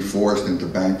going to be forced into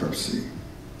bankruptcy,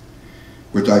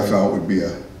 which I felt would be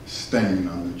a stain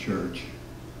on the church.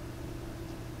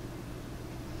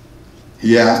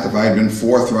 He asked if I had been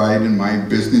forthright in my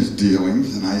business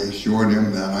dealings, and I assured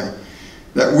him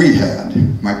that we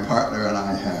had, my partner and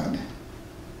I had.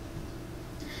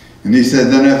 And he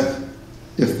said, then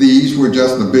if these were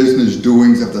just the business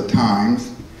doings of the times,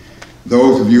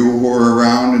 those of you who were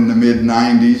around in the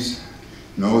mid-90s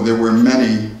know there were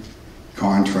many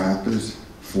contractors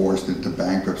forced into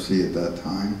bankruptcy at that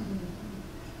time.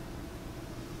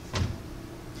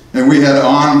 And we had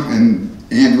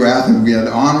Andrew Athens, we had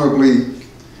honorably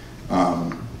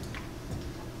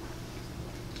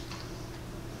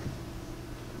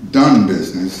done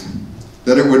business,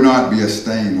 that it would not be a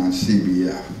stain on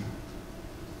CBF.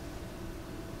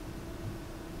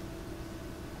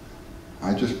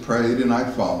 I just prayed and I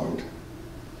followed.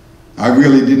 I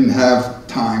really didn't have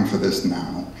time for this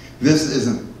now. This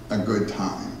isn't a good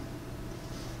time.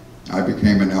 I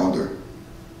became an elder.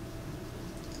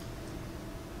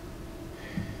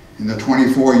 In the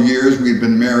 24 years we'd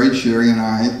been married, Sherry and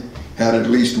I had at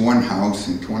least one house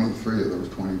in 23 of those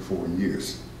 24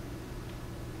 years.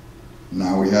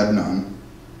 Now we had none.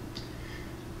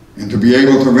 And to be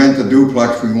able to rent the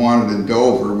duplex we wanted in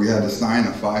Dover, we had to sign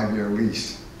a 5-year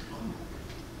lease.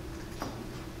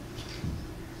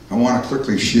 I want to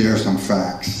quickly share some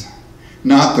facts,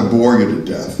 not to bore you to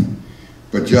death,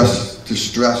 but just to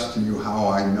stress to you how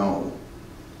I know.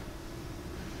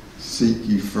 Seek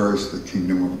ye first the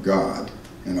kingdom of God,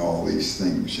 and all these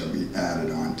things shall be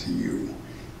added unto you,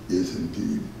 is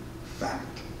indeed fact.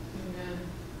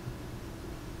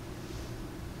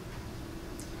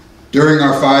 During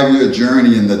our 5-year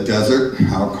journey in the desert,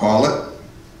 I'll call it,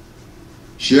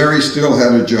 Sherry still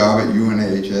had a job at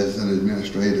UNH as an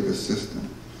administrative assistant,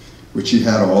 which she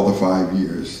had all the 5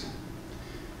 years,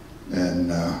 and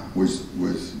was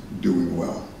doing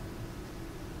well.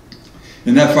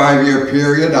 In that 5-year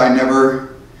period, I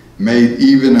never made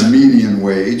even a median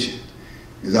wage,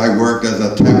 as I worked as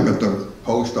a temp at the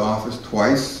post office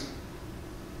twice,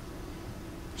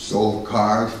 sold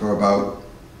cars for about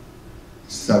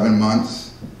 7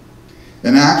 months,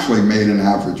 and actually made an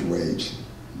average wage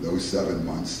those 7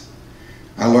 months.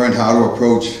 I learned how to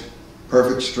approach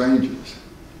perfect strangers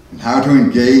and how to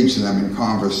engage them in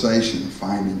conversation,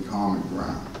 finding common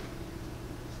ground.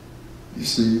 You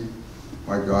see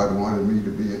why God wanted me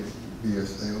to be a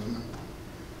salesman?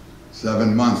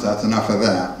 7 months, that's enough of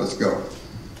that. Let's go.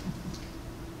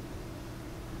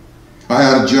 I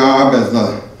got a job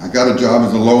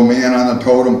as a low man on the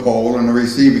totem pole in the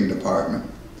receiving department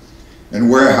and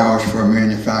warehouse for a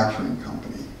manufacturing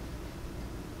company.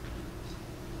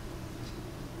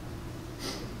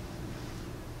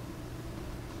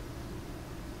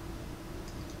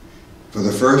 For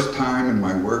the first time in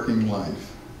my working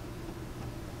life,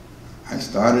 I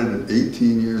started at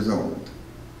 18 years old.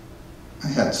 I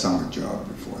had a summer job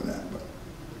before that, but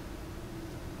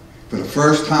for the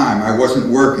first time, I wasn't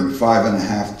working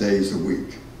 5.5 days a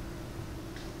week.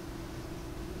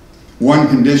 One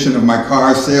condition of my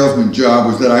car salesman job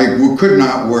was that I could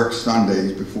not work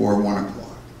Sundays before 1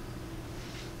 o'clock.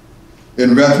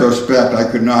 In retrospect, I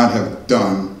could not have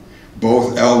done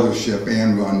both eldership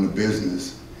and run the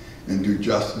business and do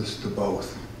justice to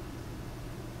both.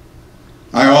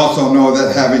 I also know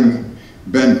that having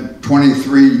been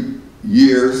 23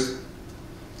 years,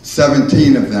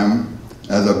 17 of them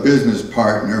as a business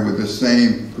partner with the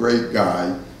same great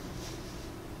guy,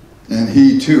 and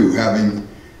he too having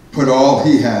put all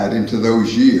he had into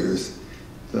those years,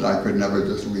 that I could never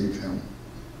just leave him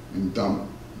and dump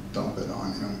it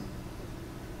on him.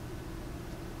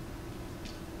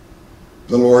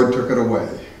 The Lord took it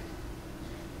away,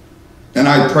 and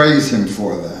I praise him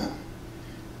for that.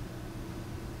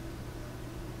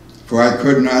 For I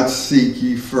could not seek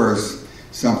ye first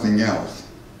something else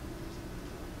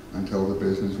until the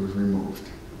business was removed.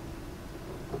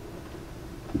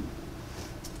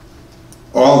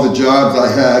 All the jobs I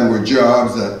had were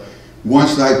jobs that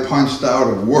once I punched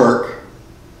out of work,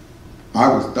 I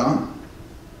was done.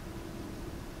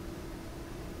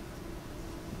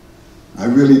 I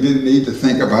really didn't need to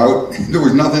think about, there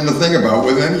was nothing to think about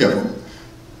with any of them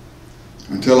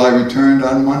until I returned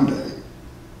on Monday.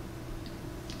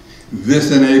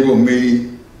 This enabled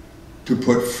me to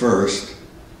put first.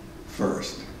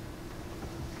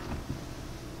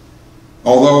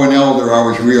 Although an elder, I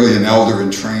was really an elder in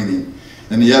training,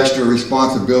 and the extra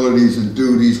responsibilities and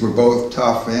duties were both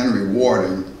tough and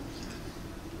rewarding.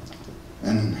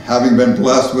 And having been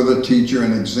blessed with a teacher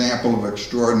and example of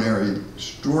extraordinary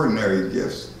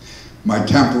gifts, my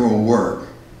temporal work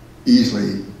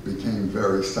easily became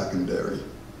very secondary.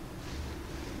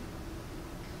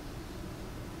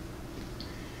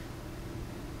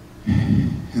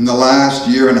 In the last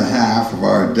 1.5 years of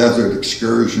our desert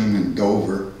excursion in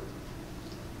Dover,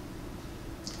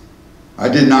 I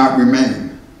did not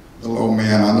remain the low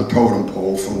man on the totem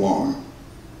pole for long.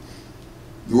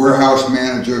 The warehouse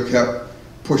manager kept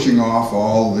pushing off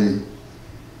all the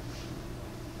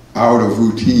out of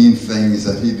routine things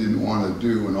that he didn't want to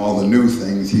do, and all the new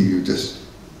things he would just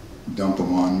dump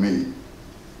them on me.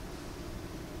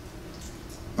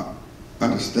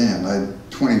 Understand, I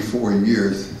had 24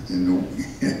 years in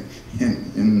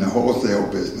the wholesale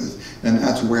business, and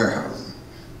that's warehousing.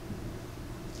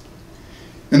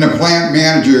 And the plant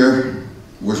manager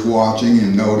was watching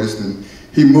and noticed, and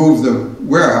he moved the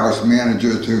warehouse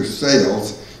manager to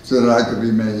sales so that I could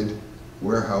be made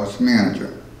warehouse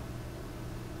manager.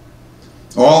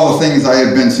 All the things I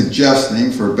had been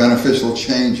suggesting for beneficial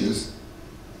changes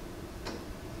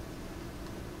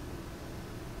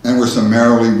and were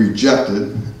summarily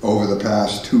rejected over the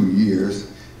past 2 years,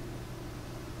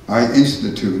 I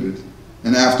instituted.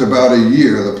 And after about a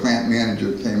year, the plant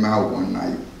manager came out one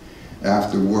night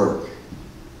after work,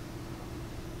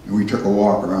 and we took a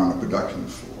walk around the production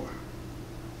floor.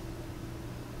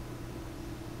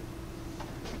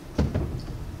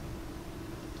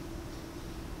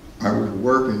 I was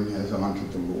working as unto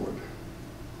the Lord.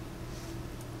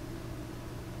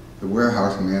 The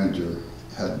warehouse manager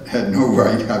had no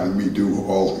right having me do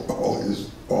all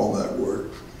that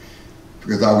work,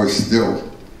 because I was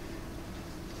still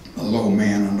a low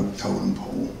man on the totem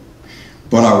pole.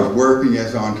 But I was working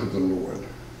as unto the Lord,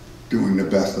 doing the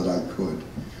best that I could,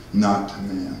 not to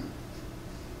man.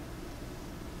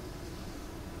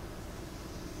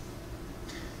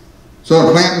 So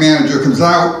the plant manager comes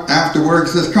out after work,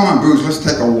 says, come on, Bruce, let's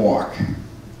take a walk.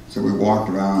 So we walked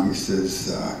around. He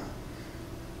says,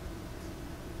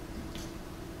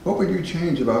 what would you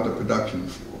change about the production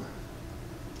floor?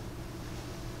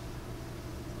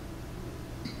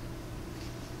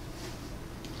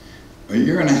 A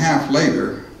year and a half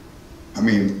later,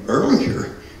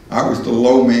 earlier, I was the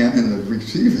low man in the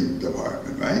receiving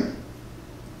department, right?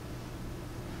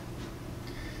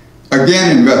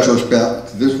 Again, in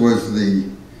retrospect, this was the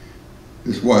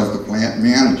plant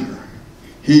manager.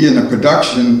 He and the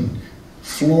production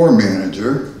floor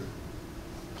manager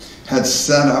had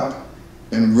set up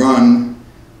and run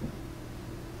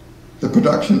the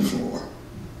production floor.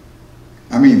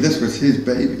 This was his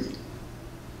baby.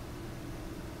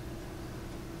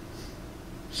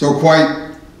 So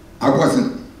I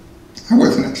wasn't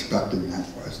expecting that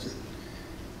question.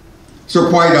 So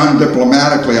quite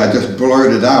undiplomatically, I just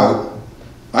blurted out,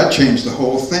 I changed the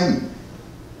whole thing.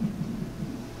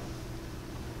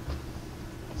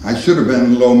 I should have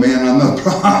been low man on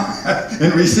the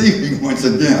in receiving once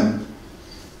again.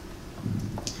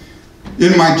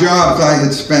 In my jobs, I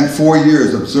had spent 4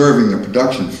 years observing the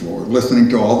production floor, listening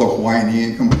to all the whining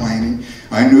and complaining.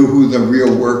 I knew who the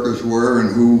real workers were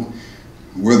and who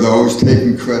were those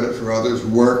taking credit for others'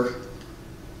 work.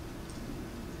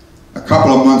 A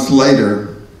couple of months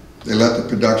later, they let the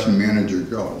production manager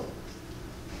go.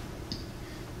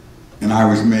 And I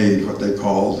was made what they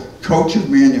called coach of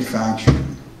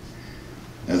manufacturing,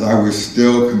 as I was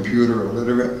still computer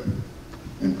illiterate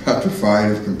and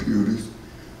petrified of computers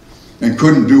and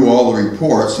couldn't do all the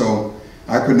reports, so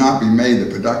I could not be made the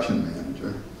production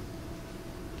manager.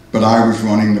 But I was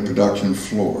running the production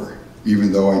floor,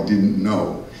 even though I didn't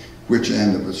know which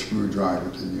end of a screwdriver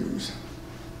to use.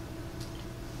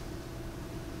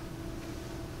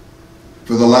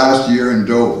 For the last year in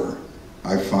Dover,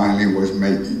 I finally was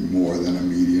making more than a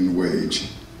median wage.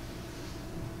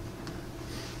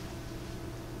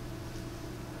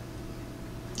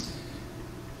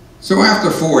 So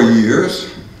after 4 years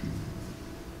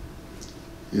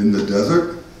in the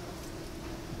desert,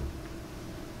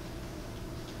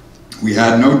 we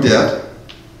had no debt.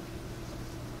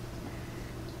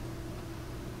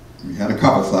 We had a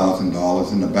couple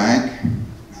 $1,000s in the bank,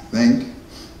 I think.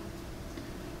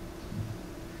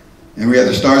 And we had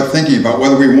to start thinking about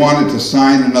whether we wanted to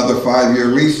sign another 5-year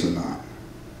lease or not.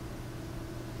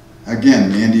 Again,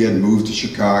 Mandy had moved to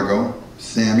Chicago.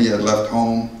 Sammy had left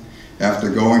home after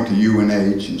going to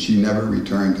UNH, and she never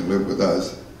returned to live with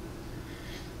us.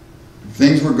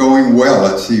 Things were going well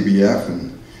at CBF,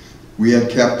 and we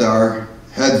had kept our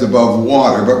heads above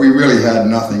water, but we really had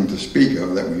nothing to speak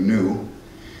of that we knew.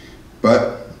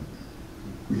 But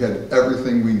we had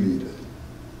everything we needed,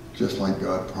 just like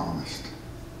God promised.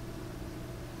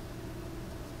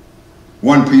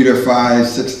 1 Peter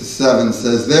 5:6-7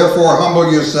 says, therefore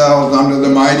humble yourselves under the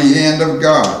mighty hand of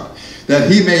God, that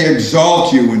he may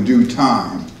exalt you in due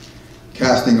time,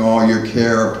 casting all your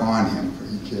care upon him, for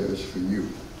he cares for you.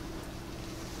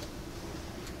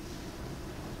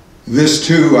 This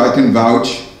too I can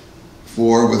vouch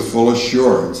for with full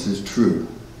assurance is true.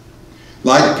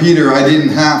 Like Peter, I didn't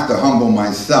have to humble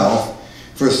myself,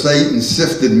 for Satan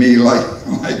sifted me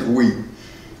like wheat.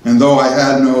 And though I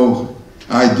had no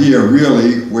idea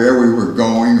really where we were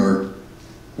going or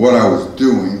what I was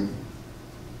doing,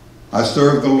 I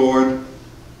served the Lord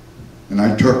and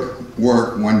I took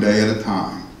work one day at a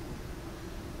time.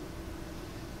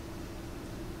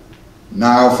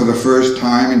 Now, for the first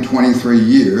time in 23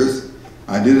 years,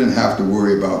 I didn't have to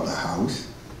worry about the house.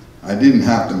 I didn't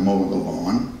have to mow the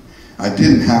lawn. I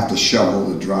didn't have to shovel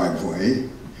the driveway.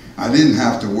 I didn't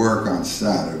have to work on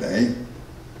Saturday.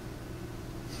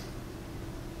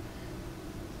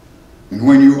 And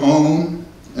when you own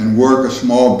and work a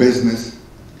small business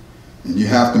and you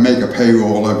have to make a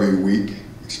payroll every week,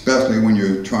 especially when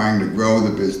you're trying to grow the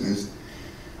business,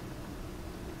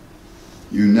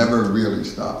 you never really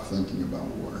stop thinking about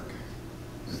work.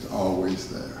 It's always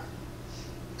there.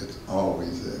 It's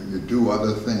always there. You do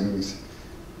other things,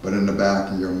 but in the back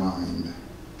of your mind,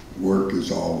 work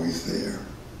is always there.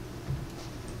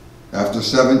 After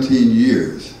 17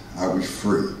 years, I was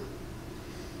free.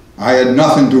 I had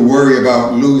nothing to worry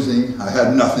about losing. I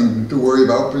had nothing to worry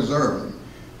about preserving,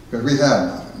 because we had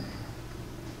nothing.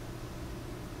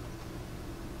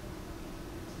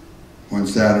 One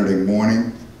Saturday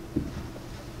morning,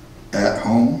 at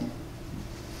home,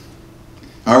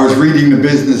 I was reading the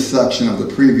business section of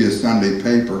the previous Sunday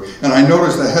paper, and I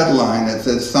noticed a headline that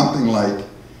said something like,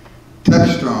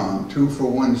 Textron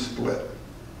 2-for-1 split.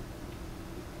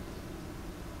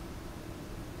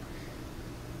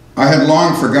 I had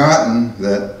long forgotten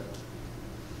that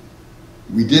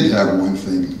we did have one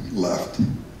thing left.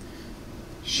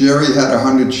 Sherry had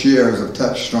 100 shares of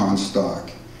Textron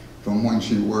stock from when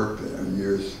she worked there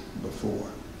years before.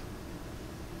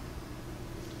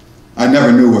 I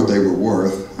never knew what they were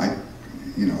worth. They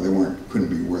couldn't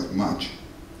be worth much.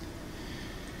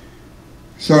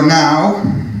 So now,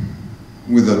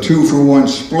 with a 2-for-1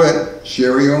 split,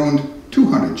 Sherry owned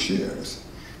 200 shares.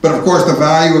 But of course, the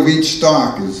value of each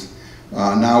stock is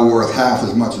now worth half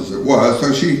as much as it was,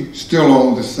 so she still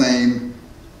owned the same,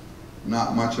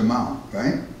 not much amount,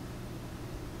 right?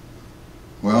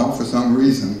 Well, for some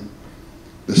reason,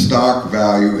 the stock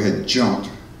value had jumped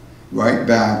right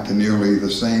back to nearly the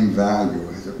same value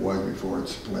as it was before it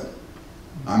split.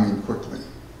 I mean quickly,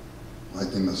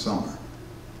 like in the summer.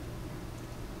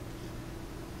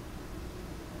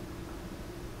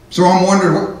 So I'm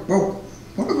wondering,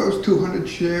 what are those 200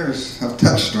 shares of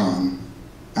Textron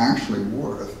actually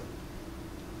worth?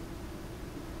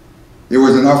 It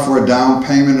was enough for a down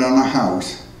payment on a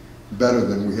house, better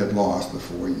than we had lost the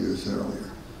 4 years earlier.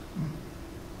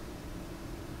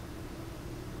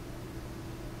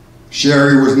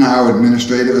 Sherry was now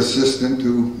administrative assistant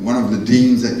to one of the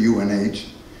deans at UNH.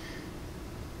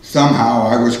 Somehow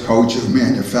I was coach of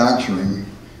manufacturing,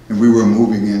 and we were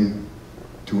moving in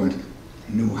to a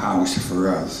new house for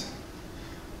us.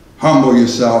 Humble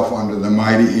yourself under the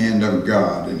mighty hand of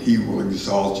God, and he will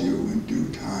exalt you in due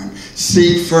time.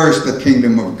 Seek first the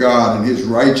kingdom of God and his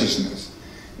righteousness,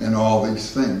 and all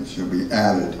these things shall be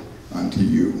added unto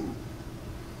you.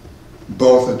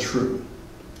 Both are true.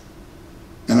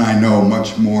 And I know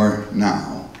much more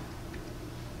now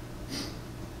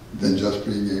than just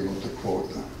being able to quote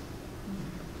them.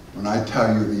 When I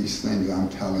tell you these things, I'm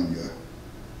telling you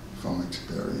from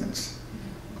experience.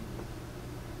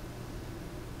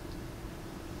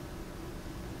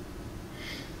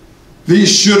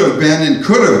 These should have been and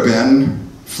could have been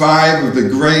 5 of the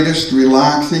greatest,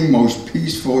 relaxing, most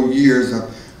peaceful years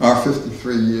of our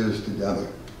 53 years together.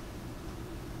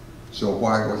 So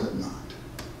why was it not?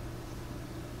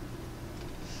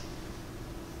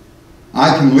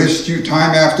 I can list you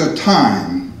time after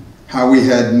time how we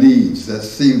had needs that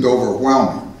seemed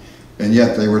overwhelming, and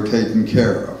yet they were taken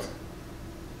care of.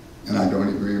 And I don't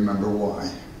even remember why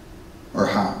or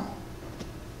how.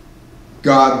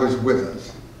 God was with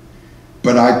us,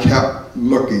 but I kept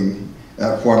looking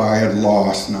at what I had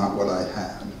lost, not what I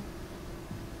had.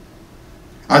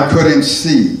 I couldn't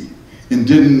see and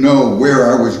didn't know where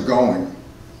I was going.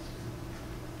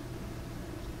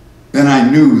 Then I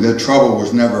knew that trouble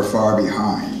was never far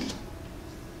behind,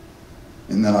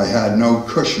 and that I had no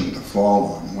cushion to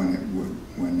fall on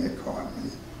when it caught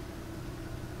me.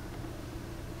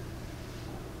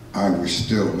 I was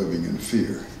still living in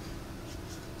fear.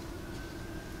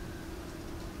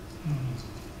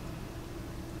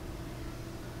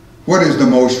 What is the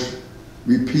most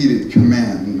repeated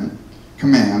command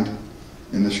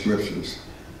in the scriptures?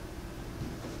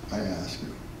 I ask you.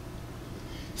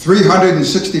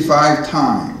 365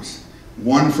 times,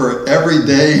 one for every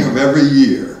day of every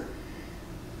year.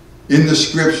 In the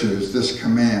scriptures, this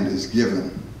command is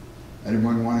given.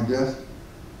 Anyone want to guess?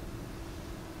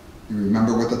 You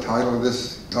remember what the title of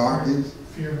this talk is?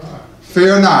 Fear not.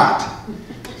 Fear not.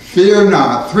 Fear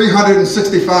not.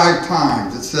 365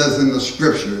 times it says in the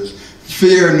scriptures,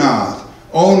 fear not.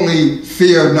 Only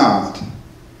fear not.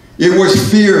 It was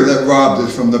fear that robbed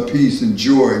us from the peace and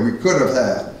joy we could have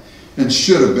had and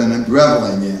should have been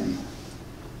reveling in.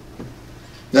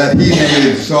 That he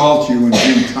may exalt you in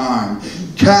due time,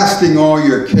 casting all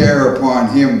your care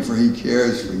upon him, for he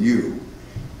cares for you.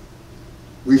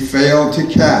 We failed to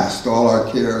cast all our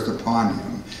cares upon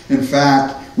him. In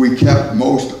fact, we kept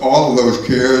most all of those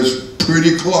cares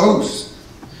pretty close.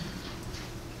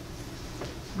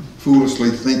 Foolishly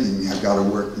thinking, I've got to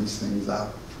work these things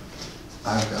out.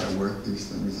 I've got to work these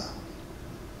things out.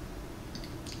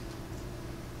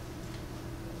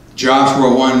 Joshua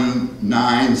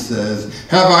 1:9 says,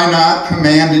 have I not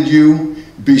commanded you,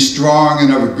 be strong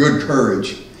and of good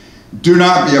courage. Do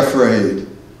not be afraid,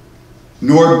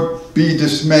 nor be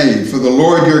dismayed, for the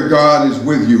Lord your God is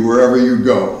with you wherever you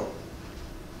go.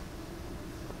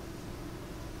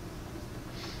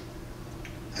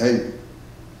 Hey,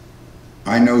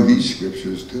 I know these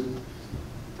scriptures too.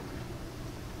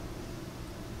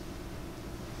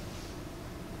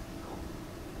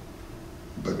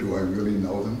 But do I really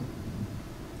know them?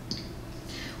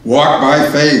 Walk by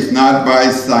faith, not by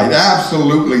sight.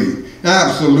 Absolutely,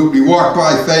 absolutely. Walk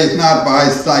by faith, not by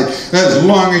sight. As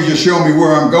long as you show me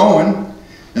where I'm going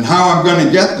and how I'm going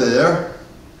to get there.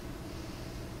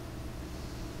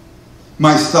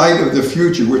 My sight of the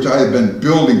future, which I have been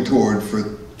building toward for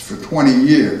 20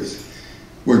 years,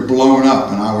 was blown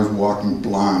up and I was walking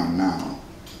blind now,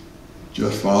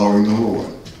 just following the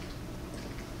Lord.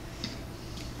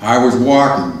 I was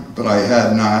walking, but I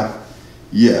had not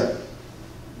yet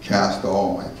cast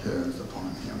all my cares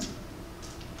upon him.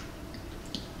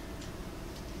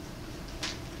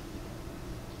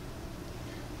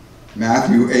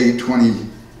 Matthew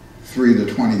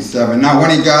 8:23-27. Now when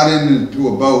he got into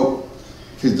a boat,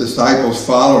 his disciples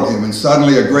followed him, and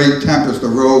suddenly a great tempest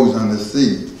arose on the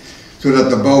sea, so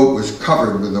that the boat was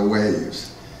covered with the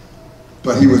waves.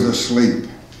 But he was asleep.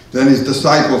 Then his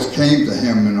disciples came to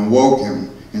him and awoke him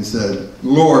and said,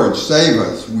 Lord, save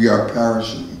us, we are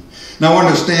perishing. Now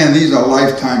understand, these are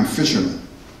lifetime fishermen.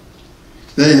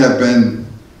 They have been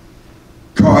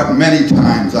caught many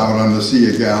times out on the Sea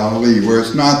of Galilee, where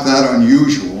it's not that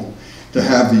unusual to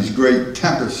have these great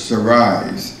tempests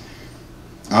arise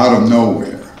out of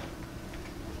nowhere.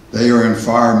 They are in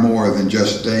far more than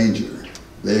just danger.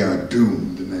 They are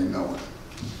doomed, and they know it.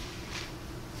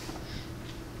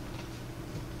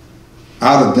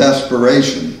 Out of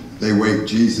desperation, they wake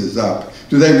Jesus up.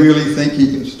 Do they really think he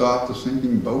can stop the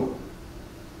sinking boat?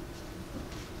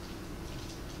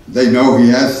 They know he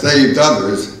has saved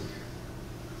others,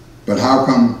 but how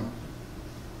come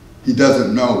he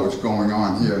doesn't know what's going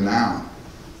on here now?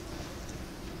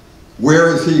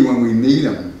 Where is he when we need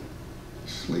him?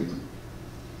 Sleeping.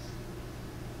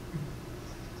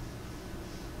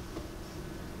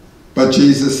 But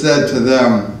Jesus said to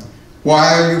them,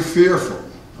 why are you fearful,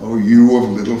 O you of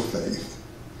little faith?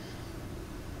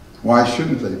 Why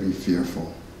shouldn't they be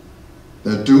fearful?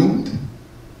 They're doomed.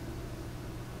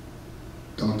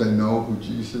 Don't they know who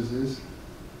Jesus is?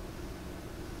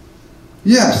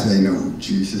 Yes, they know who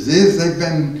Jesus is.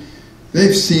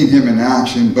 They've seen him in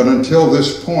action, but until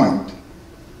this point,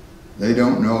 they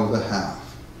don't know the half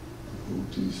of who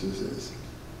Jesus is.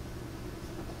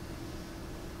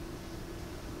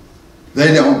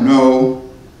 They don't know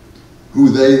who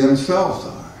they themselves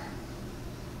are.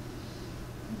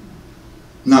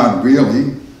 Not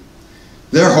really.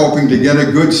 They're hoping to get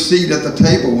a good seat at the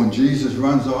table when Jesus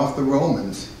runs off the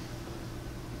Romans.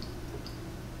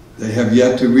 They have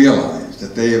yet to realize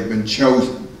that they have been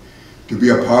chosen to be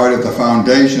a part of the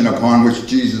foundation upon which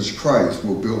Jesus Christ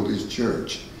will build his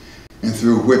church, and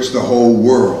through which the whole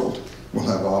world will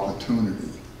have opportunity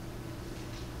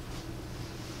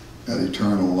at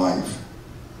eternal life.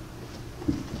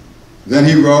 Then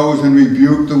he rose and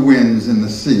rebuked the winds and the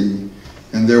sea,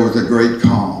 and there was a great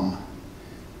calm.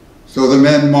 So the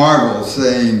men marveled,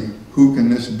 saying, who can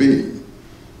this be,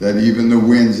 that even the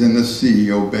winds and the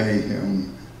sea obey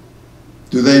him?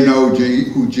 Do they know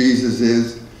who Jesus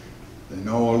is? They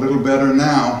know a little better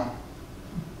now.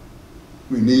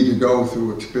 We need to go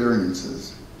through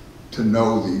experiences to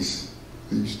know these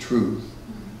truths.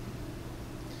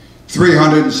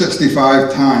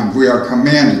 365 times we are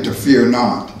commanded to fear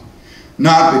not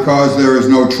because there is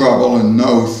no trouble and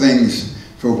no things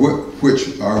for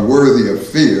which are worthy of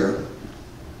fear.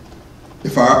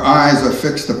 If our eyes are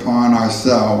fixed upon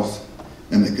ourselves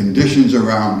and the conditions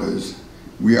around us,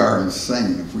 we are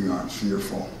insane if we aren't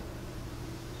fearful.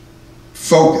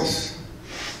 Focus.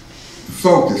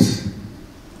 Focus.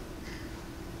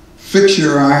 Fix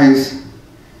your eyes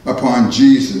upon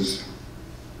Jesus.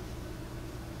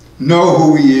 Know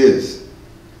who he is.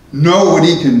 Know what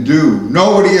he can do.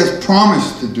 Know what he has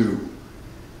promised to do.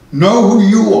 Know who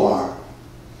you are.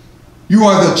 You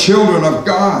are the children of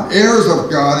God, heirs of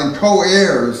God, and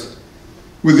co-heirs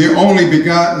with the only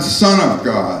begotten Son of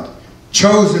God,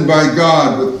 chosen by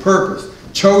God with purpose,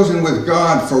 chosen with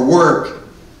God for work.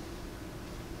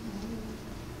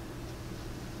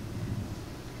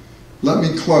 Let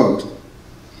me close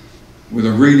with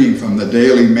a reading from the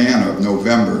Daily Manna of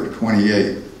November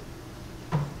 28.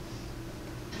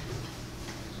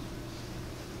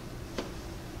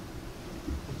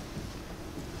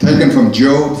 Taken from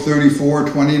Job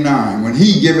 34:29. When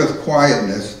he giveth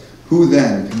quietness, who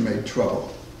then can make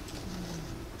trouble?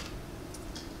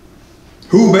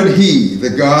 Who but he, the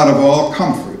God of all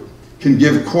comfort, can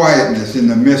give quietness in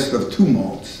the midst of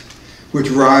tumults,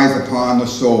 which rise upon the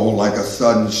soul like a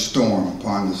sudden storm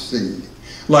upon the sea?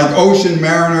 Like ocean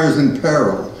mariners in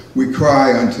peril, we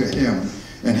cry unto him,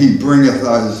 and he bringeth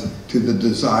us to the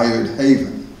desired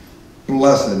haven,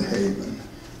 blessed haven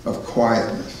of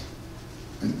quietness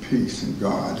and peace in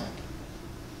God.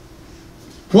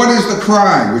 What is the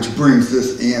cry which brings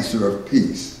this answer of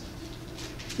peace?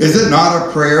 Is it not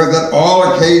a prayer that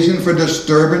all occasion for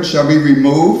disturbance shall be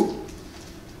removed?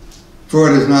 For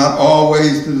it is not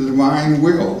always the divine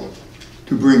will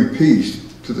to bring peace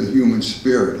to the human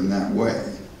spirit in that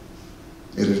way.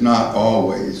 It is not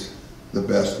always the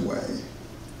best way.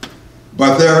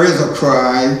 But there is a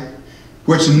cry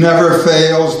which never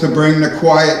fails to bring the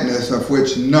quietness of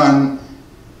which none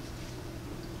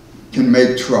can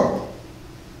make trouble.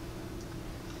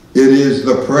 It is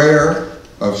the prayer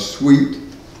of sweet,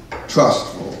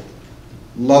 trustful,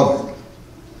 loving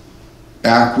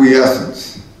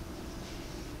acquiescence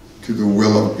to the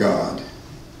will of God.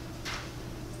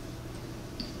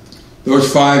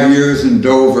 Those 5 years in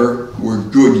Dover were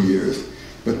good years,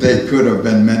 but they could have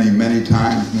been many, many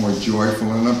times more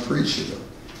joyful and appreciative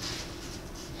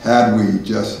had we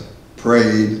just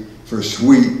prayed for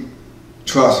sweet,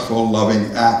 trustful, loving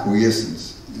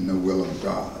acquiescence in the will of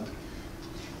God,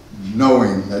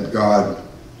 knowing that God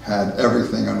had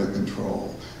everything under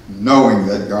control, knowing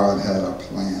that God had a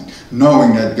plan,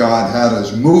 knowing that God had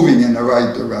us moving in the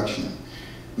right direction,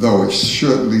 though it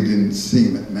certainly didn't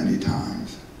seem it many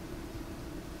times.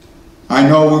 I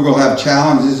know we will have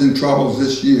challenges and troubles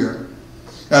this year,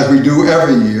 as we do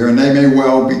every year, and they may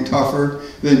well be tougher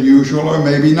than usual or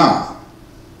maybe not.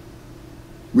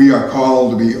 We are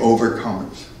called to be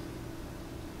overcomers.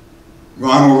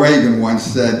 Ronald Reagan once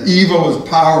said, "Evil is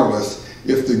powerless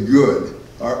if the good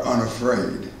are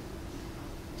unafraid.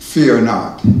 Fear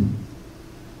not.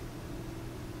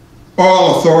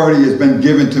 All authority has been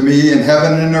given to me in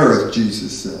heaven and earth,"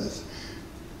 Jesus says.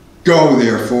 "Go,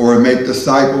 therefore, and make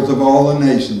disciples of all the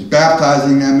nations,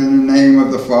 baptizing them in the name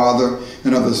of the Father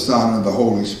and of the Son and of the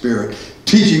Holy Spirit,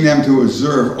 teaching them to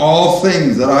observe all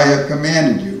things that I have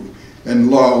commanded you.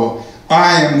 And lo,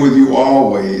 I am with you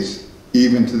always,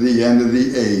 even to the end of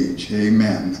the age."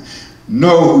 Amen.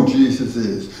 Know who Jesus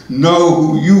is. Know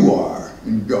who you are,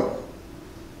 and go.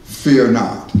 Fear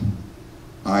not.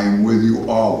 I am with you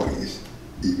always,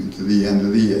 even to the end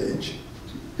of the age.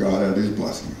 God add his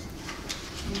blessings.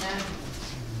 Amen.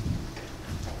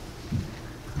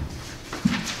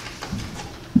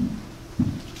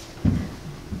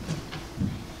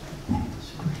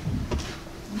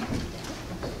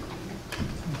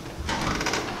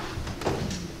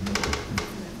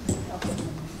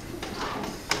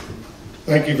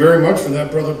 Thank you very much for that,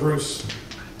 Brother Bruce.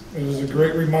 It was a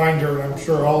great reminder, and I'm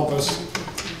sure all of us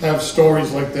have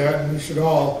stories like that, and we should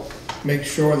all make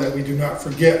sure that we do not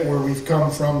forget where we've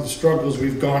come from, the struggles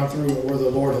we've gone through, and where the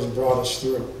Lord has brought us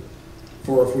through.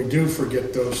 For if we do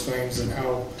forget those things, then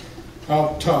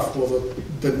how tough will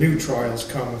the new trials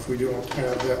come if we don't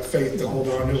have that faith to hold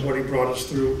on to what he brought us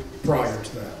through prior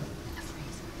to that.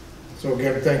 So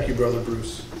again, thank you, Brother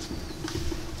Bruce.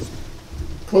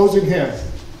 Closing hymn.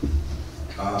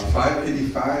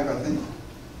 585, I think.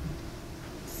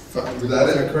 Is that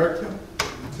it? that correct?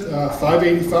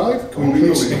 585? Can we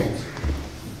please stand?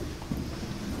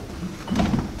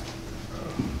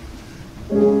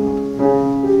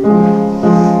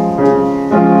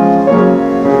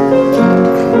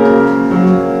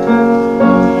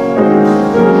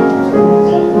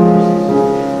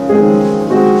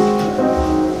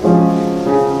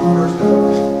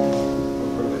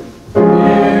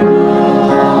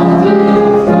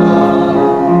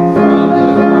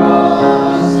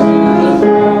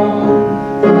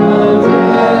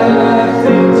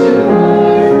 Into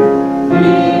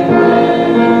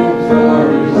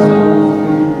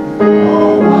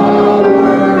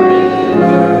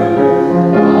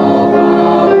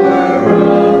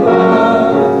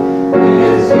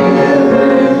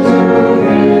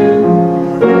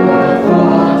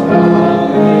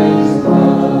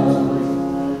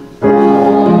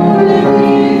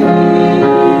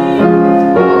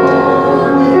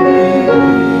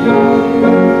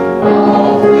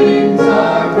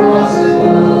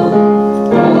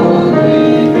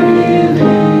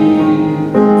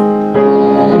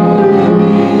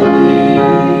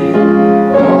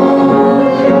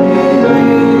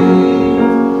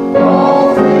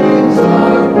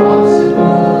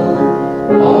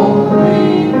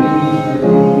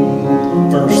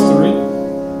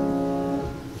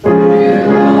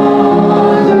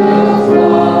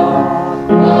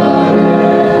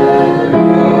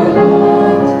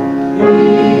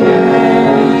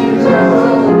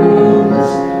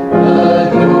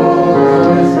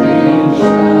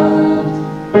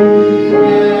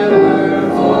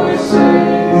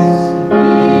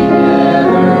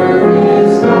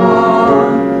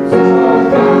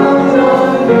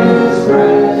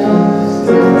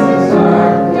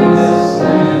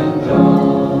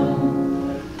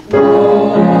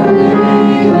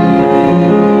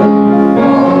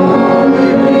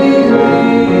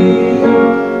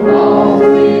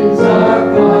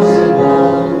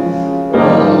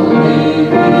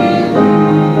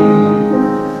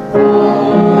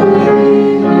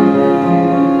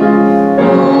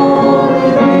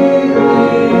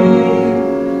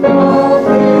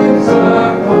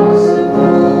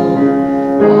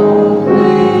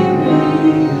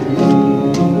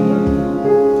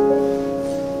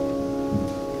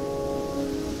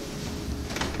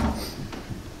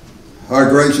Our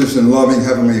gracious and loving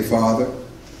Heavenly Father,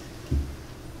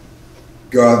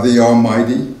 God the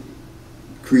Almighty,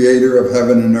 creator of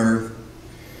heaven and earth,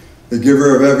 the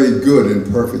giver of every good and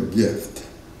perfect gift.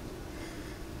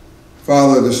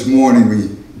 Father, this morning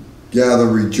we gather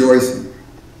rejoicing,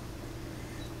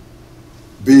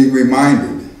 being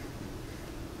reminded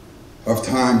of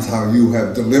times how you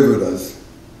have delivered us.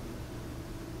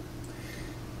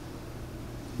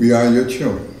 We are your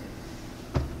children.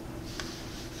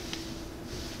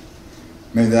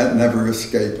 May that never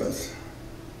escape us.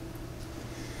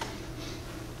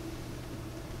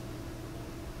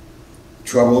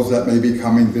 Troubles that may be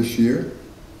coming this year,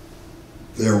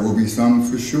 there will be some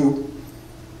for sure.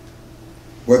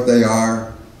 What they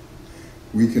are,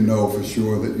 we can know for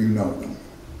sure that you know them.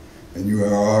 And you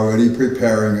are already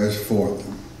preparing us for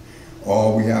them.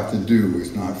 All we have to do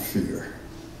is not fear.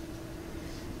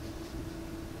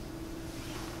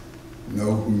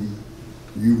 Know who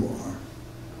you are,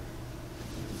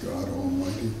 God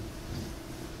Almighty.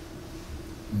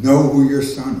 Know who your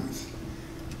Son is.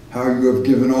 How you have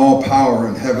given all power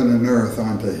in heaven and earth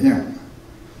unto him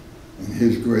and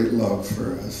his great love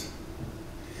for us.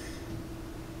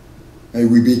 May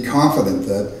we be confident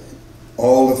that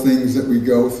all the things that we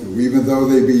go through, even though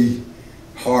they be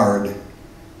hard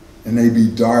and they be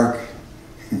dark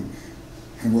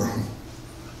and we're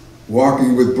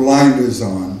walking with blinders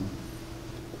on,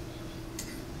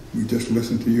 we just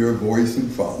listen to your voice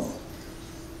and follow.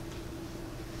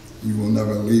 You will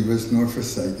never leave us nor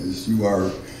forsake us.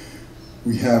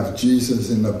 We have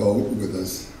Jesus in the boat with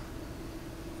us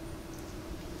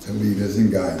to lead us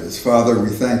and guide us. Father, we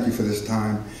thank you for this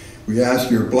time. We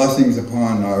ask your blessings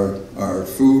upon our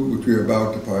food, which we are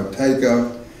about to partake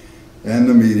of, and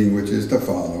the meeting which is to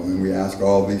follow. And we ask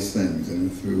all these things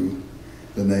and through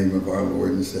the name of our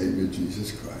Lord and Savior,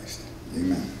 Jesus Christ.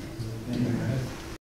 Amen. Amen.